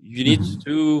 You need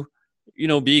to,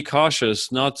 be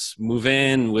cautious, not move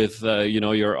in with,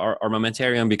 your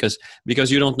armamentarium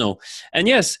because you don't know. And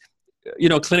yes,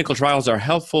 clinical trials are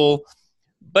helpful,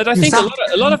 but I think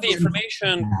a lot of the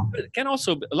information can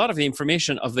also, a lot of the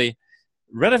information of the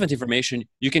relevant information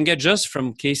you can get just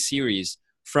from case series,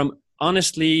 from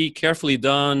honestly, carefully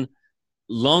done,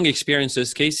 long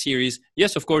experiences, case series.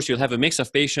 Yes, of course, you'll have a mix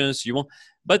of patients.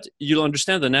 But you'll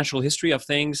understand the natural history of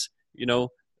things,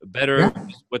 better. Yeah.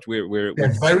 What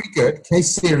they're very good. Case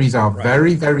series are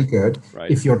very, very good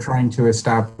if you're trying to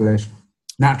establish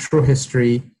natural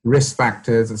history, risk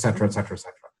factors, et cetera, et cetera, et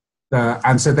cetera.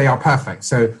 And so they are perfect.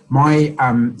 So my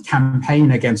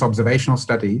campaign against observational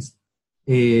studies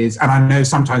is, and I know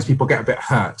sometimes people get a bit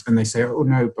hurt and they say, oh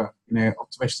no, but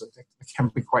observations can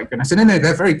be quite good. And I say, no,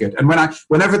 they're very good. And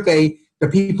whenever the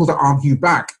people that argue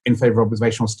back in favor of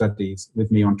observational studies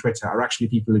with me on Twitter are actually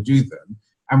people who do them.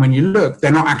 And when you look,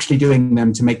 they're not actually doing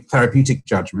them to make therapeutic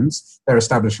judgments. They're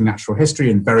establishing natural history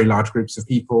in very large groups of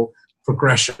people,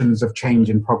 progressions of change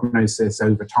in prognosis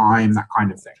over time, that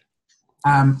kind of thing.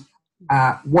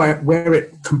 Where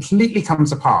it completely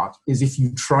comes apart is if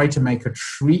you try to make a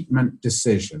treatment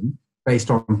decision based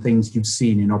on things you've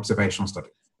seen in observational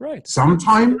studies. Right.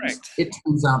 Sometimes it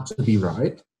turns out to be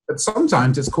right, but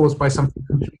sometimes it's caused by something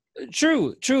completely.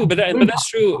 True, but that's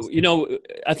true.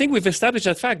 I think we've established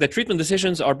that fact that treatment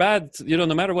decisions are bad, no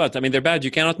matter what. I mean, they're bad. You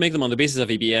cannot make them on the basis of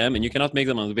EBM, and you cannot make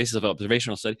them on the basis of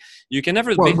observational study. You can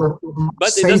never,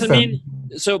 but it doesn't mean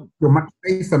so. You're much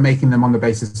safer making them on the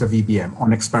basis of EBM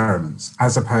on experiments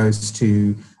as opposed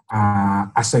to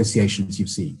associations you've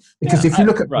seen. Because if you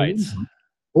look at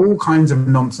all kinds of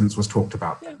nonsense was talked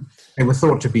about them. They were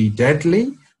thought to be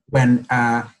deadly when.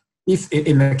 If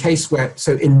in the case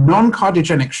in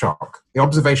non-cardiogenic shock, the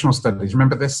observational studies,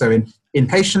 remember this? So in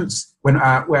patients, when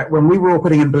we were all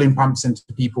putting in balloon pumps into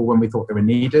people when we thought they were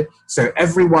needed, so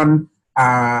everyone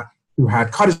who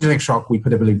had cardiogenic shock, we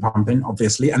put a balloon pump in,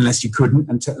 obviously, unless you couldn't,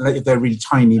 if they're really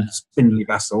tiny, spindly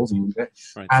vessels.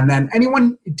 And then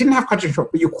anyone who didn't have cardiogenic shock,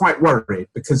 but you're quite worried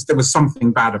because there was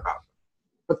something bad about them.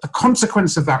 But the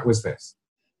consequence of that was this.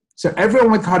 So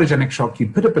everyone with cardiogenic shock,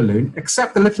 you'd put a balloon,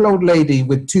 except the little old lady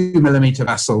with 2 millimeter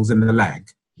vessels in the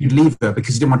leg. You'd leave her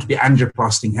because you didn't want to be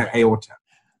angioplasting her aorta.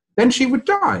 Then she would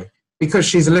die because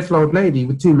she's a little old lady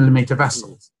with 2 millimeter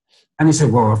vessels. And you say,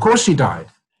 well, of course she died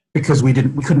because we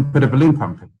couldn't put a balloon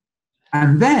pump in.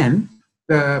 And then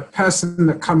the person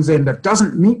that comes in that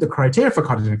doesn't meet the criteria for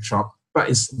cardiogenic shock, but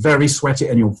is very sweaty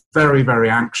and you're very, very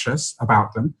anxious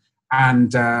about them,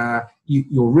 and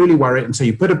you're really worried, and so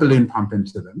you put a balloon pump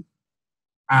into them,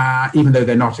 even though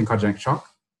they're not in cardiogenic shock,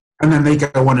 and then they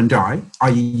go on and die,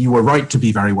 i.e. you were right to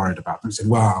be very worried about them, saying,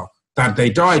 well, that they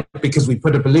died because we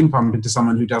put a balloon pump into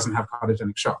someone who doesn't have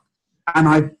cardiogenic shock. And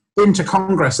I've been to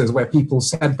congresses where people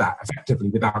said that effectively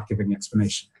without giving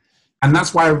explanation. And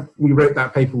that's why we wrote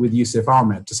that paper with Yusuf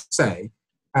Ahmed to say,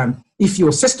 if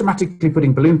you're systematically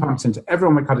putting balloon pumps into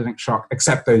everyone with cardiogenic shock,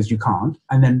 except those you can't,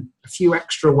 and then a few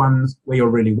extra ones where you're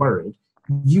really worried,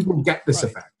 you will get this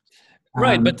effect.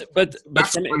 But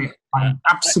that's why I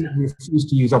absolutely refuse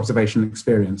to use observational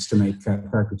experience to make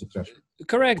therapeutic judgment.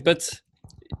 Correct, but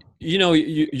you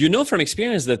know from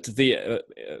experience that the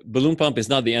balloon pump is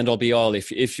not the end all be all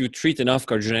if you treat enough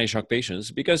cardiogenic shock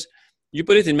patients, because you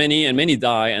put it in many and many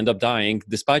end up dying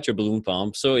despite your balloon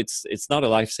pump, so it's not a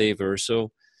lifesaver.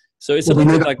 So So it's Well, a we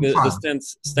little know bit that like from the trial.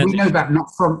 stent. We know that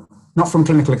not from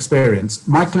clinical experience.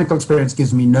 My clinical experience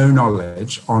gives me no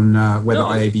knowledge on whether No,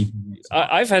 IAB.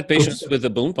 I've had patients with the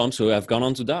balloon pumps who have gone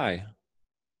on to die.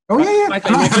 Oh yeah, yeah. My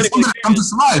And I have clinical some that come to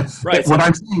experience, survive. right? But what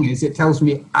I'm saying is, it tells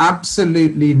me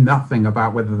absolutely nothing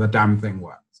about whether the damn thing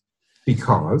works,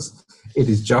 because it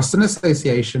is just an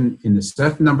association in a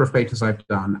certain number of papers I've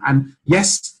done. And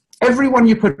yes, everyone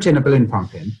you put in a balloon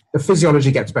pump in, the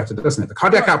physiology gets better, doesn't it? The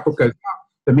cardiac output goes up,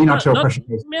 the mean arterial pressure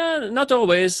goes up. Yeah, not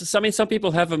always. So, I mean, some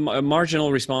people have a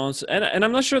marginal response, and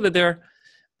I'm not sure that they're,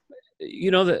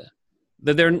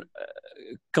 that they're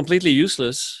completely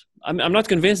useless. I'm not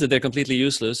convinced that they're completely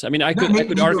useless. I mean, I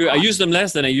could argue I use them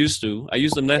less than I used to.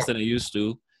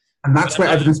 And that's where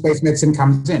evidence-based medicine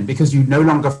comes in, because you no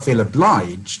longer feel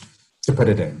obliged to put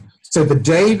it in. So the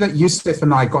day that Yusuf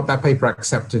and I got that paper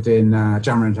accepted in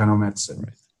JAMA Internal Medicine,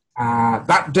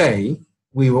 that day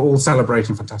we were all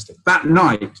celebrating fantastic. That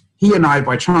night, he and I,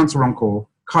 by chance, were on call,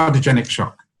 cardiogenic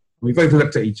shock. We both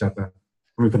looked at each other.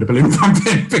 We put a balloon pump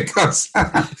in because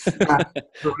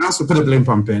everyone else would put a balloon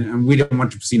pump in, and we didn't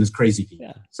want to be seen as crazy people.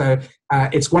 Yeah. So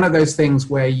it's one of those things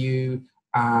where you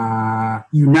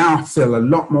now feel a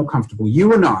lot more comfortable.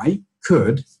 You and I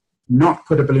could not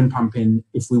put a balloon pump in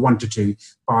if we wanted to.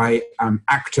 By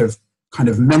act of kind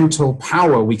of mental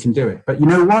power, we can do it. But you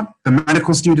know what? The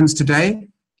medical students today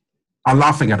are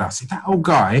laughing at us. That old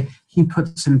guy, he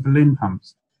puts in balloon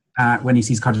pumps when he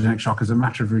sees cardiogenic shock as a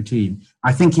matter of routine.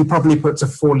 I think he probably puts a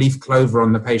 4-leaf clover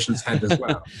on the patient's head as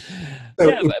well. So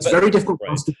it's very difficult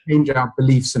for us to change our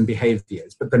beliefs and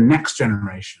behaviors, but the next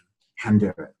generation can do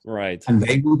it. Right. And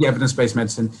they will be evidence-based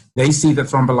medicine. They see that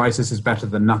thrombolysis is better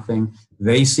than nothing.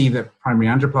 They see that primary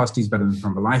angioplasty is better than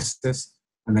thrombolysis,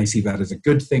 and they see that as a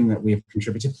good thing that we have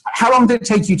contributed. How long did it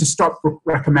take you to stop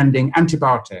recommending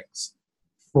antibiotics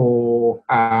for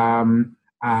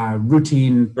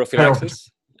routine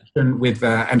prophylaxis with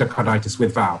endocarditis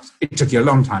with valves? It took you a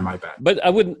long time, I bet. But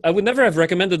I would never have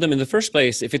recommended them in the first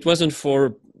place if it wasn't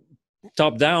for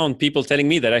top-down people telling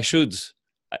me that I should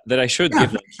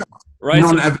give them. Right?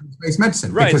 Non-evidence-based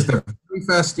medicine. Right. Because the very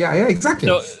first, exactly.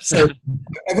 So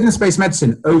evidence-based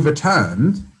medicine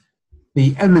overturned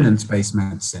the eminence-based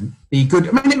medicine.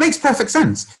 It makes perfect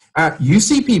sense. You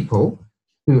see people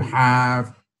who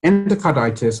have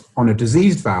endocarditis on a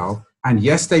diseased valve, and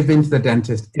yes, they've been to the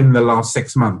dentist in the last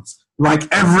 6 months,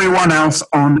 like everyone else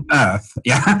on earth.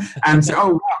 Yeah. And say,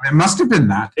 oh, wow, it must have been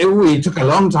that. It took a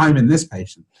long time in this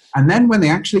patient. And then when they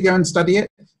actually go and study it,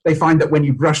 they find that when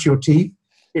you brush your teeth,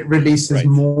 it releases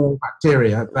more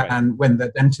bacteria than when the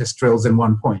dentist drills in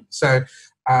one point. So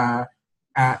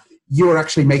you're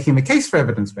actually making the case for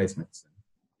evidence-based medicine.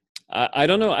 I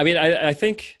don't know. I mean, I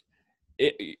think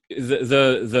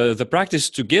the practice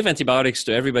to give antibiotics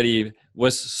to everybody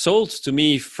was sold to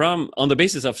me on the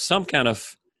basis of some kind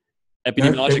of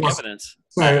epidemiologic evidence.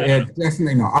 So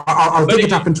definitely not. I'll dig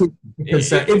it up and tweet it,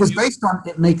 because it was based on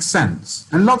it makes sense,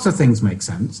 and lots of things make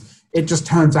sense. It just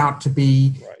turns out to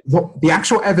be what the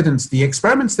actual evidence, the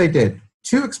experiments they did,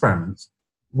 2 experiments.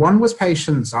 One was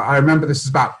patients. I remember this is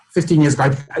about 15 years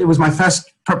ago. It was my first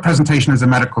presentation as a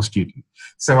medical student,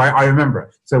 so I remember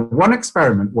it. So one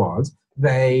experiment was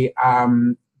they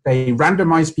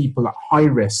randomized people at high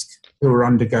risk who were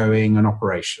undergoing an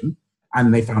operation,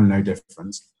 and they found no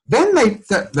difference. Then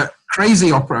the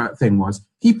crazy thing was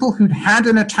people who'd had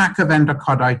an attack of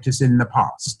endocarditis in the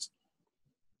past.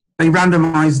 They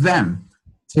randomized them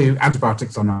to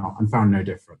antibiotics or not and found no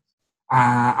difference.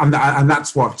 And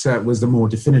that's what was the more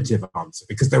definitive answer,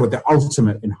 because they were the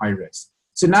ultimate in high risk.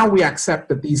 So now we accept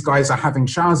that these guys are having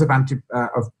showers of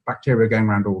bacteria going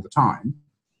around all the time,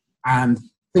 and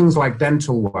things like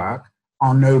dental work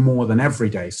are no more than every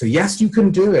day. So yes, you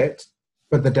can do it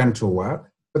for the dental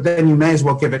work, but then you may as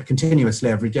well give it continuously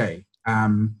every day.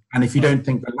 And if you don't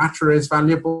think the latter is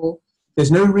valuable, there's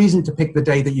no reason to pick the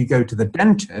day that you go to the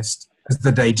dentist as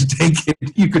the day to take it.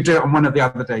 You could do it on one of the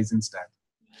other days instead.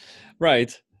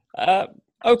 Right.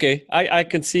 Okay, I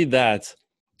can see that.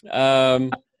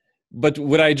 But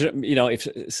would if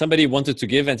somebody wanted to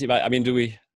give antibiotics, I mean, do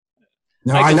we?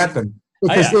 No, I let them.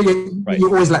 Because you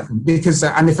always let them. Because,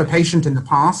 and if a patient in the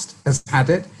past has had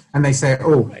it and they say,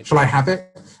 shall I have it?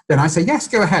 Then I say, yes,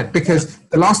 go ahead. Because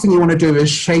the last thing you want to do is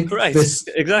shake this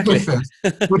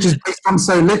which is based on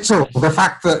so little. The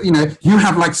fact that, you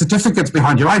have like certificates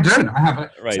behind you. I don't. I have it.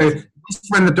 Right. So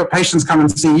when the patients come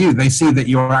and see you, they see that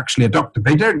you're actually a doctor.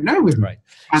 They don't know with me. Right.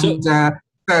 And so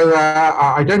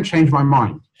I don't change my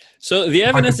mind. So the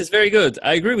evidence is very good.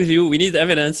 I agree with you. We need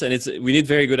evidence, and we need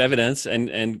very good evidence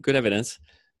and good evidence.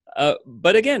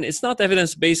 But again, it's not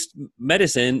evidence-based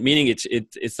medicine, meaning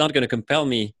it's not going to compel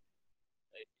me.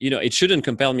 it shouldn't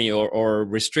compel me or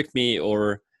restrict me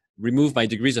or remove my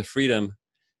degrees of freedom.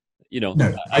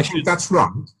 No, I think that's right.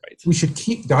 We should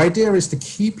the idea is to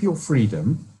keep your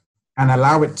freedom and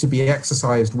allow it to be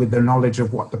exercised with the knowledge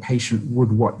of what the patient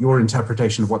would want, your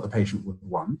interpretation of what the patient would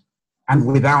want, and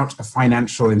without a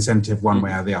financial incentive one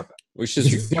way or the other. Which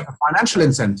is, if you have a financial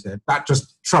incentive, that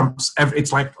just trumps,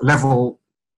 it's like level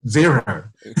 0.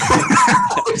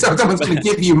 So someone's going to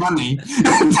give you money,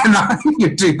 and then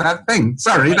you do that thing.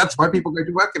 Sorry, that's why people go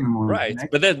to work in the morning. Right,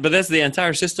 but that's the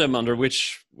entire system under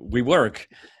which we work.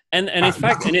 And in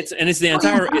fact, it's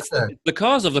the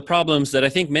cause of the problems that I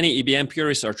think many EBM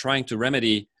purists are trying to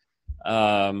remedy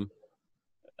with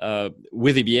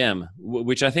EBM,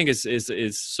 which I think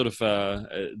is sort of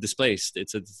displaced.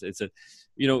 It's a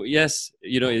yes,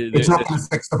 it's not going to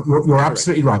fix the, you're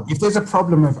absolutely right. If there's a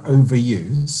problem of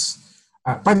overuse,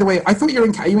 by the way, I thought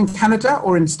are you in Canada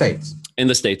or in the States? In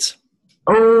the States.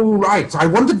 Oh, right. I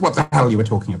wondered what the hell you were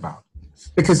talking about.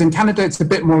 Because in Canada, it's a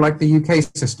bit more like the UK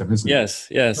system, isn't it? Yes.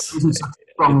 There isn't such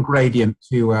a strong gradient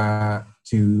to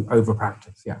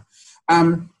overpractice. Yeah.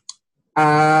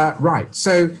 Right.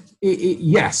 So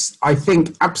yes, I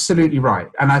think absolutely right,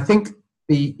 and I think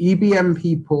the EBM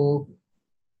people,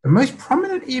 the most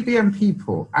prominent EBM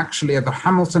people, actually are the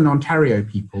Hamilton, Ontario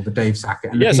people, the Dave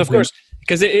Sackett. And yes, of course,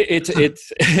 because EBM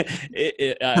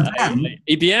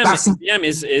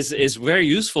is very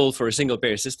useful for a single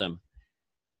payer system.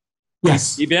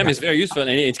 Yes, EBM is very useful, and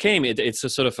it's a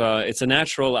sort of it's a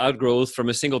natural outgrowth from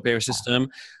a single payer system.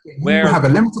 Where you have a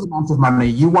limited amount of money,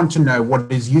 you want to know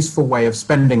what is useful way of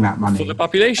spending that money. For the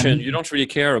population, you don't really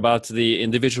care about the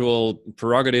individual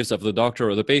prerogatives of the doctor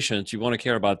or the patient. You want to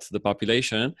care about the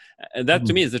population, and that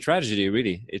to me is the tragedy.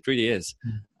 Really, it really is.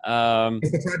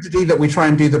 It's a tragedy that we try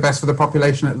and do the best for the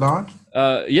population at large.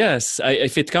 Yes,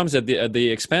 if it comes at the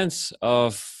expense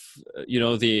of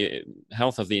the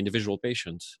health of the individual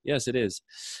patient. Yes, it is,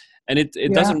 and it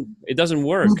doesn't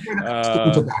work. We've grown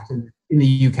accustomed to that in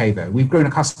the UK, though. We've grown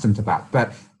accustomed to that.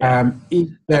 But if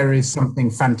there is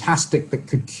something fantastic that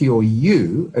could cure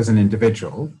you as an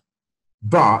individual,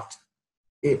 but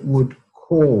it would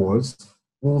cause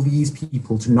all these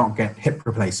people to not get hip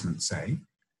replacements, say,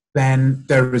 then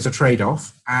there is a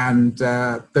trade-off, and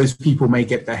those people may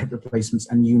get their hip replacements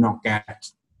and you not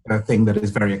get a thing that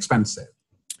is very expensive.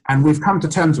 And we've come to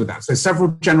terms with that. So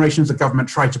several generations of government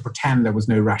tried to pretend there was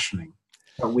no rationing.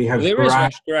 But we have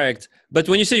correct. But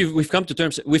when you say we've come to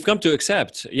terms, we've come to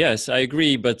accept. Yes, I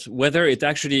agree. But whether it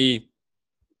actually,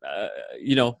 I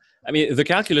mean, the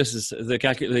calculus is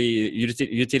the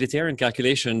utilitarian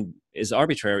calculation is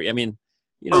arbitrary. I mean,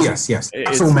 yes,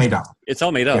 it's all made up. It's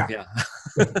all made up. Yeah.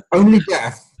 Only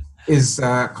death is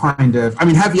kind of. I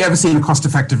mean, have you ever seen a cost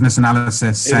effectiveness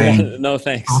analysis saying? No,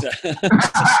 thanks.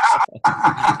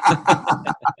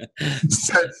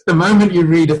 So the moment you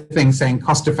read a thing saying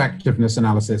cost effectiveness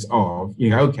analysis of,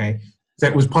 okay, so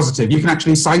it was positive. You can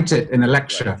actually cite it in a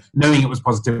lecture, knowing it was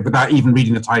positive without even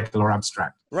reading the title or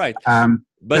abstract. Right.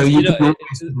 But so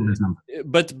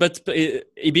but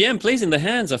EBM plays in the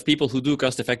hands of people who do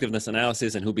cost effectiveness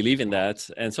analysis and who believe in that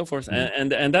and so forth.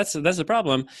 And that's the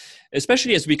problem,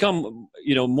 especially as we become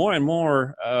more and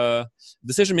more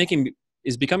decision making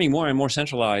is becoming more and more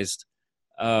centralized.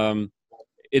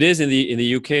 It is in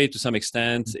the UK to some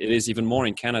extent. It is even more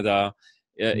in Canada.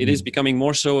 It is becoming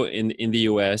more so in the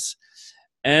US,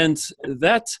 and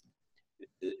that.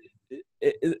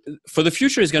 For the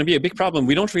future is going to be a big problem.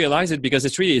 We don't realize it because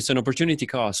it's an opportunity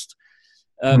cost.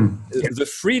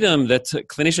 The freedom that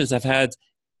clinicians have had,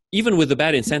 even with the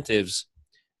bad incentives,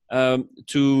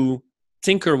 to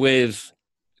tinker with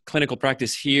clinical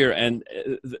practice here, and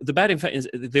the bad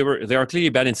there are clearly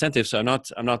bad incentives. So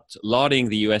I'm not lauding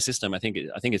the US system. I think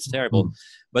it's terrible,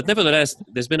 but nevertheless,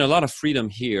 there's been a lot of freedom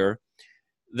here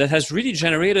that has really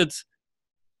generated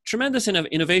tremendous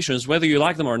innovations, whether you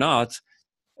like them or not.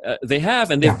 They've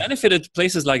benefited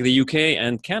places like the UK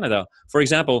and Canada. For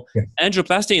example,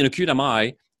 angioplasty in acute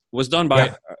MI was done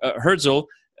by Herzl,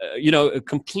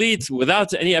 complete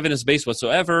without any evidence base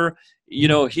whatsoever.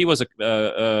 He was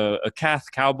a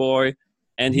cath cowboy,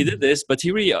 and he did this, but he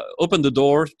really opened the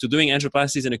door to doing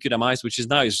angioplasties in acute MIs, which is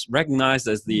now recognized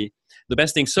as the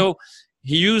best thing. So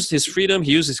he used his freedom,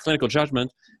 he used his clinical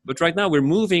judgment. But right now we're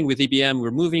moving with EBM, we're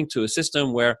moving to a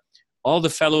system where all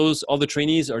the fellows, all the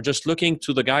trainees are just looking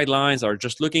to the guidelines, are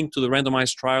just looking to the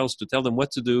randomized trials to tell them what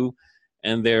to do,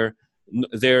 and they're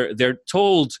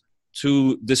told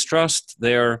to distrust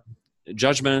their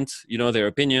judgment, their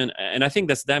opinion, and I think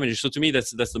that's damaging. So to me,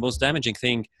 that's the most damaging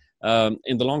thing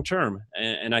in the long term.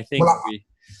 And I think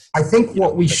I think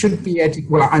what we should be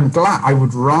I'm glad. I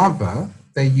would rather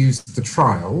they use the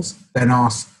trials than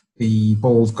ask the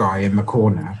bald guy in the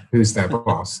corner, who's their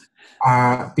boss,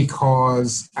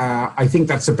 because I think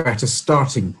that's a better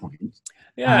starting point.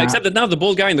 Yeah, except that now the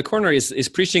bald guy in the corner is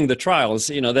preaching the trials.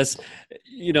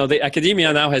 The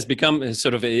academia now has become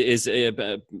sort of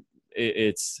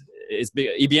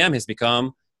EBM has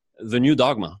become the new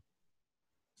dogma.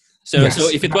 So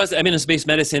if it was evidence-based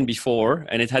medicine before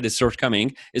and it had its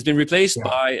shortcoming, it's been replaced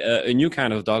by a new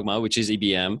kind of dogma, which is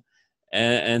EBM,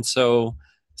 and so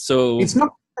it's not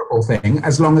a terrible thing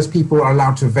as long as people are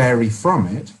allowed to vary from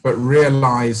it, but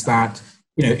realize that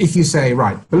if you say,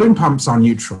 right, balloon pumps are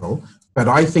neutral, but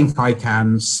I think I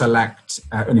can select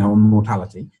on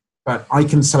mortality, but I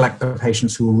can select the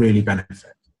patients who will really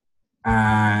benefit,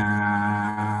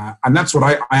 and that's what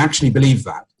I actually believe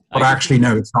that. But I actually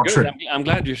know it's not true. I'm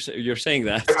glad you're saying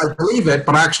that. I believe it,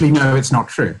 but I actually know it's not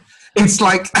true. It's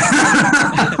like,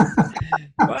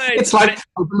 it's like,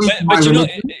 but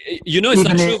it's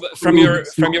not true from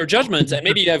your judgment, and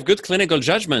maybe you have good clinical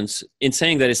judgments in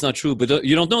saying that it's not true, but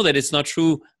you don't know that it's not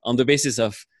true on the basis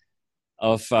of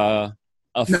clinical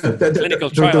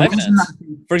trial evidence.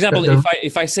 For example,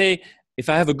 if I say, if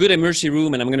I have a good emergency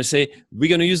room and I'm going to say we're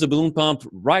going to use the balloon pump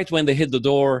right when they hit the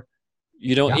door,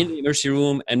 in the emergency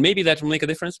room, and maybe that will make a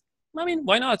difference. I mean,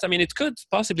 why not? I mean, it could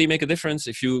possibly make a difference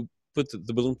if you put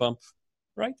the balloon pump,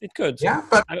 right? It could. Yeah,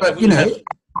 but I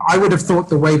would have thought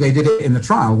the way they did it in the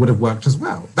trial would have worked as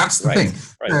well. That's the thing.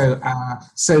 Right.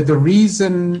 So the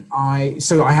reason I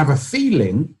have a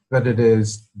feeling that it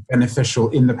is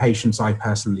beneficial in the patients I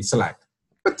personally select.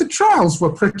 But the trials were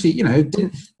pretty,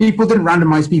 people didn't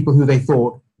randomize people who they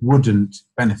thought wouldn't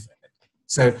benefit.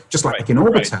 So just like in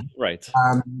Orbiter,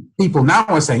 people now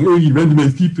are saying, oh, you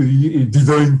randomize people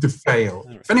designed to fail.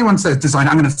 If anyone says design,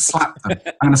 I'm going to slap them.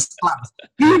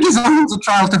 Who designs a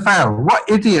trial to fail? What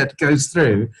idiot goes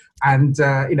through? And,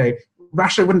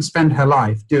 Rasha wouldn't spend her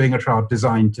life doing a trial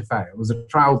designed to fail. It was a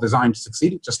trial designed to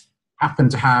succeed. It just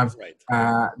happened to have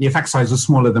the effect size was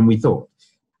smaller than we thought.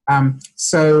 In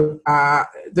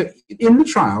the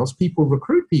trials, people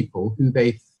recruit people who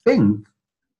they think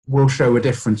will show a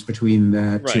difference between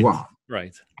the two arms.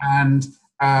 Right. And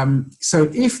so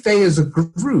if they as a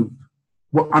group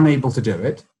were unable to do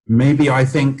it, maybe I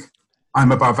think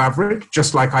I'm above average,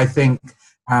 just like I think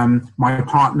my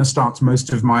partner starts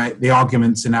most of the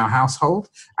arguments in our household,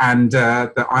 and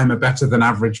that I'm a better than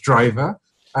average driver,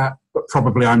 but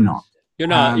probably I'm not. You're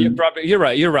not. You're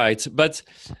right. You're right. But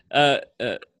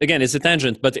again, it's a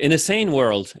tangent. But in a sane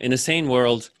world,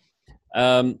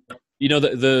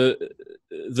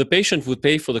 the patient would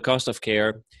pay for the cost of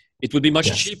care. It would be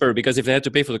much cheaper, because if they had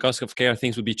to pay for the cost of care,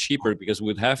 things would be cheaper because we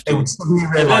would have to.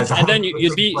 And then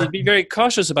you'd be very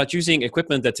cautious about using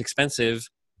equipment that's expensive,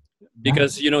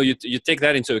 because you take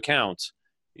that into account.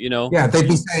 Yeah, they'd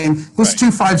be saying this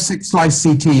 256 slice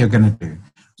CT you're going to do.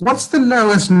 What's the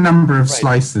lowest number of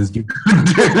slices you could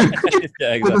do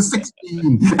with a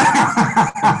 16?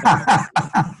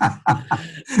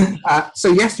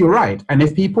 So yes, you're right. And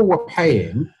if people were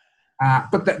paying,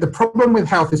 but the problem with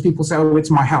health is people say, "Oh, it's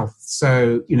my health,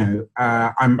 so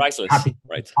I'm happy to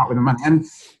part with the money." And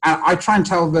I try and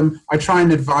tell them, I try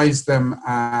and advise them.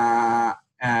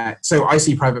 So I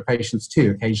see private patients too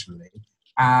occasionally,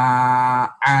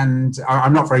 and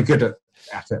I'm not very good at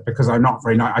it because I'm not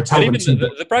very nice. I tell them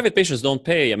the private patients don't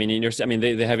pay. I mean,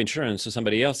 they have insurance, so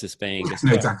somebody else is paying. Yes,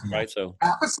 no, exactly. Right. So,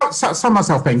 but some are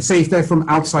self-paying. Say if they're from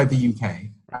outside the UK,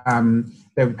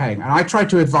 they're paying, and I try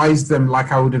to advise them like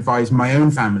I would advise my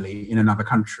own family in another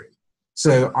country.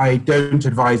 So I don't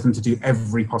advise them to do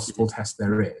every possible test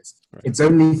there is. Right. It's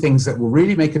only things that will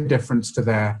really make a difference to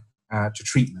their to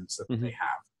treatments that they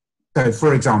have. So,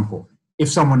 for example, if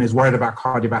someone is worried about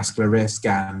cardiovascular risk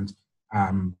and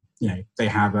they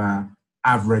have a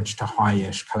average to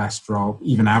high-ish cholesterol,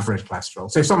 even average cholesterol.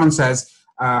 So if someone says,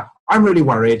 I'm really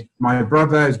worried, my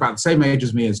brother who's about the same age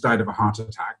as me has died of a heart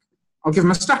attack, I'll give him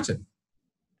a statin.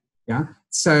 Yeah.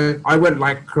 So I won't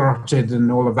like carotid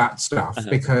and all of that stuff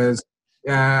because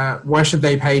why should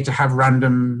they pay to have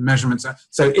random measurements?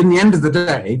 So in the end of the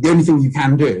day, the only thing you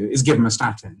can do is give them a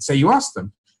statin. So you ask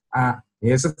them,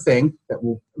 here's a thing that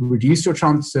will reduce your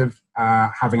chance of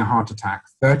having a heart attack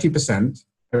 30%.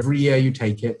 Every year you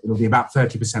take it, it'll be about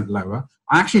 30% lower.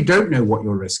 I actually don't know what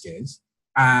your risk is,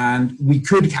 and we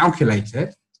could calculate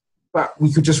it, but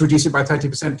we could just reduce it by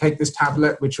 30%. Take this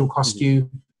tablet, which will cost you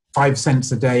 5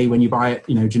 cents a day when you buy it,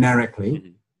 generically.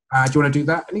 Do you want to do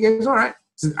that? And he goes, all right.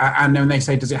 And then they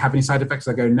say, does it have any side effects?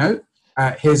 I go, no.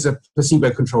 Here's a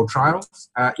placebo-controlled trial.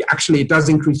 Actually, it does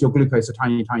increase your glucose a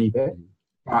tiny, tiny bit,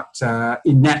 but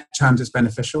in net terms, it's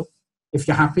beneficial. If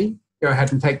you're happy, go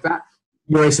ahead and take that.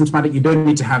 You're asymptomatic, you don't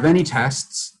need to have any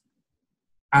tests.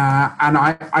 And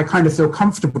I kind of feel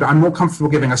comfortable. I'm more comfortable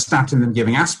giving a statin than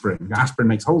giving aspirin. Aspirin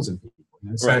makes holes in people.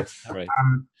 So, right.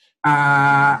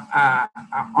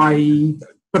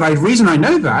 But the reason I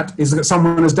know that is that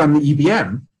someone has done the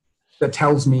EBM that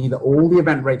tells me that all the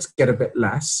event rates get a bit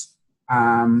less,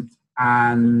 and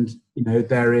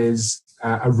there is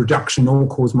a reduction in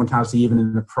all-cause mortality even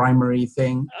in the primary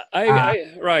thing.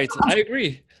 Right. I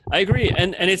agree,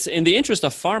 and it's in the interest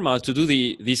of pharma to do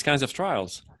these kinds of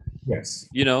trials. Yes.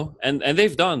 And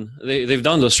they've done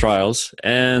those trials,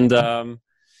 and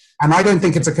I don't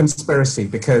think it's a conspiracy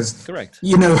because correct.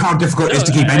 You know how difficult it is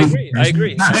to keep anything. I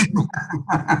agree.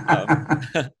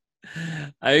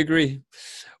 I agree.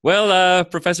 Well,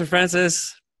 Professor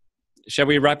Francis, shall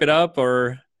we wrap it up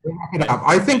or? Wrap it up.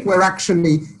 I think we're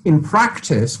actually, in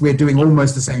practice, we're doing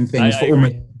almost the same things for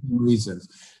almost the same reasons.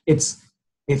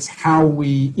 It's how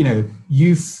we,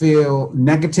 you feel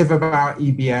negative about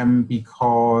EBM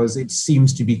because it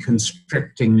seems to be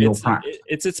constricting your practice.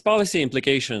 It's its policy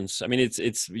implications. I mean,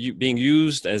 it's being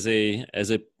used as a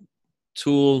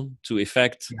tool to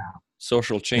effect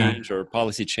social change or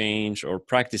policy change or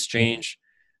practice change.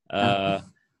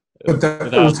 But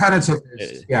the alternative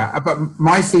is, but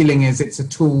my feeling is it's a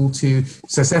tool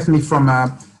so certainly from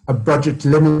a budget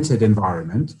limited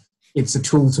environment, it's a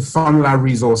tool to funnel our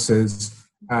resources,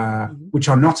 which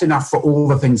are not enough for all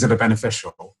the things that are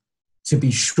beneficial, to be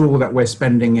sure that we're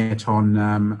spending it on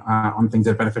things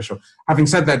that are beneficial. Having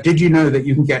said that, did you know that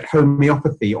you can get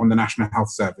homeopathy on the National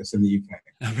Health Service in the UK?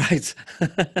 Right.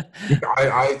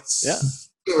 It's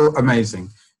still amazing.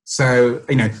 So,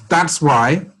 that's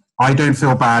why I don't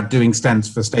feel bad doing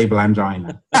stents for stable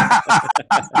angina. At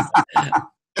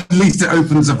least it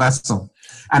opens a vessel.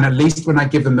 And at least when I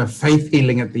give them the faith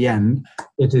healing at the end,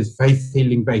 it is faith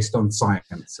healing based on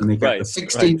science. And they get the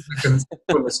 16 seconds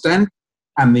from the stent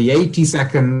and the 80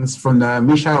 seconds from the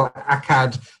Michel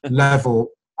Accad level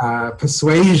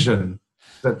persuasion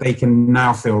that they can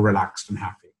now feel relaxed and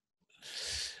happy.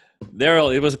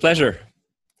 Daryl, it was a pleasure.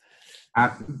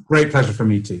 Great pleasure for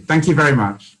me too. Thank you very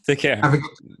much. Take care. Have a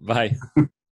good Bye.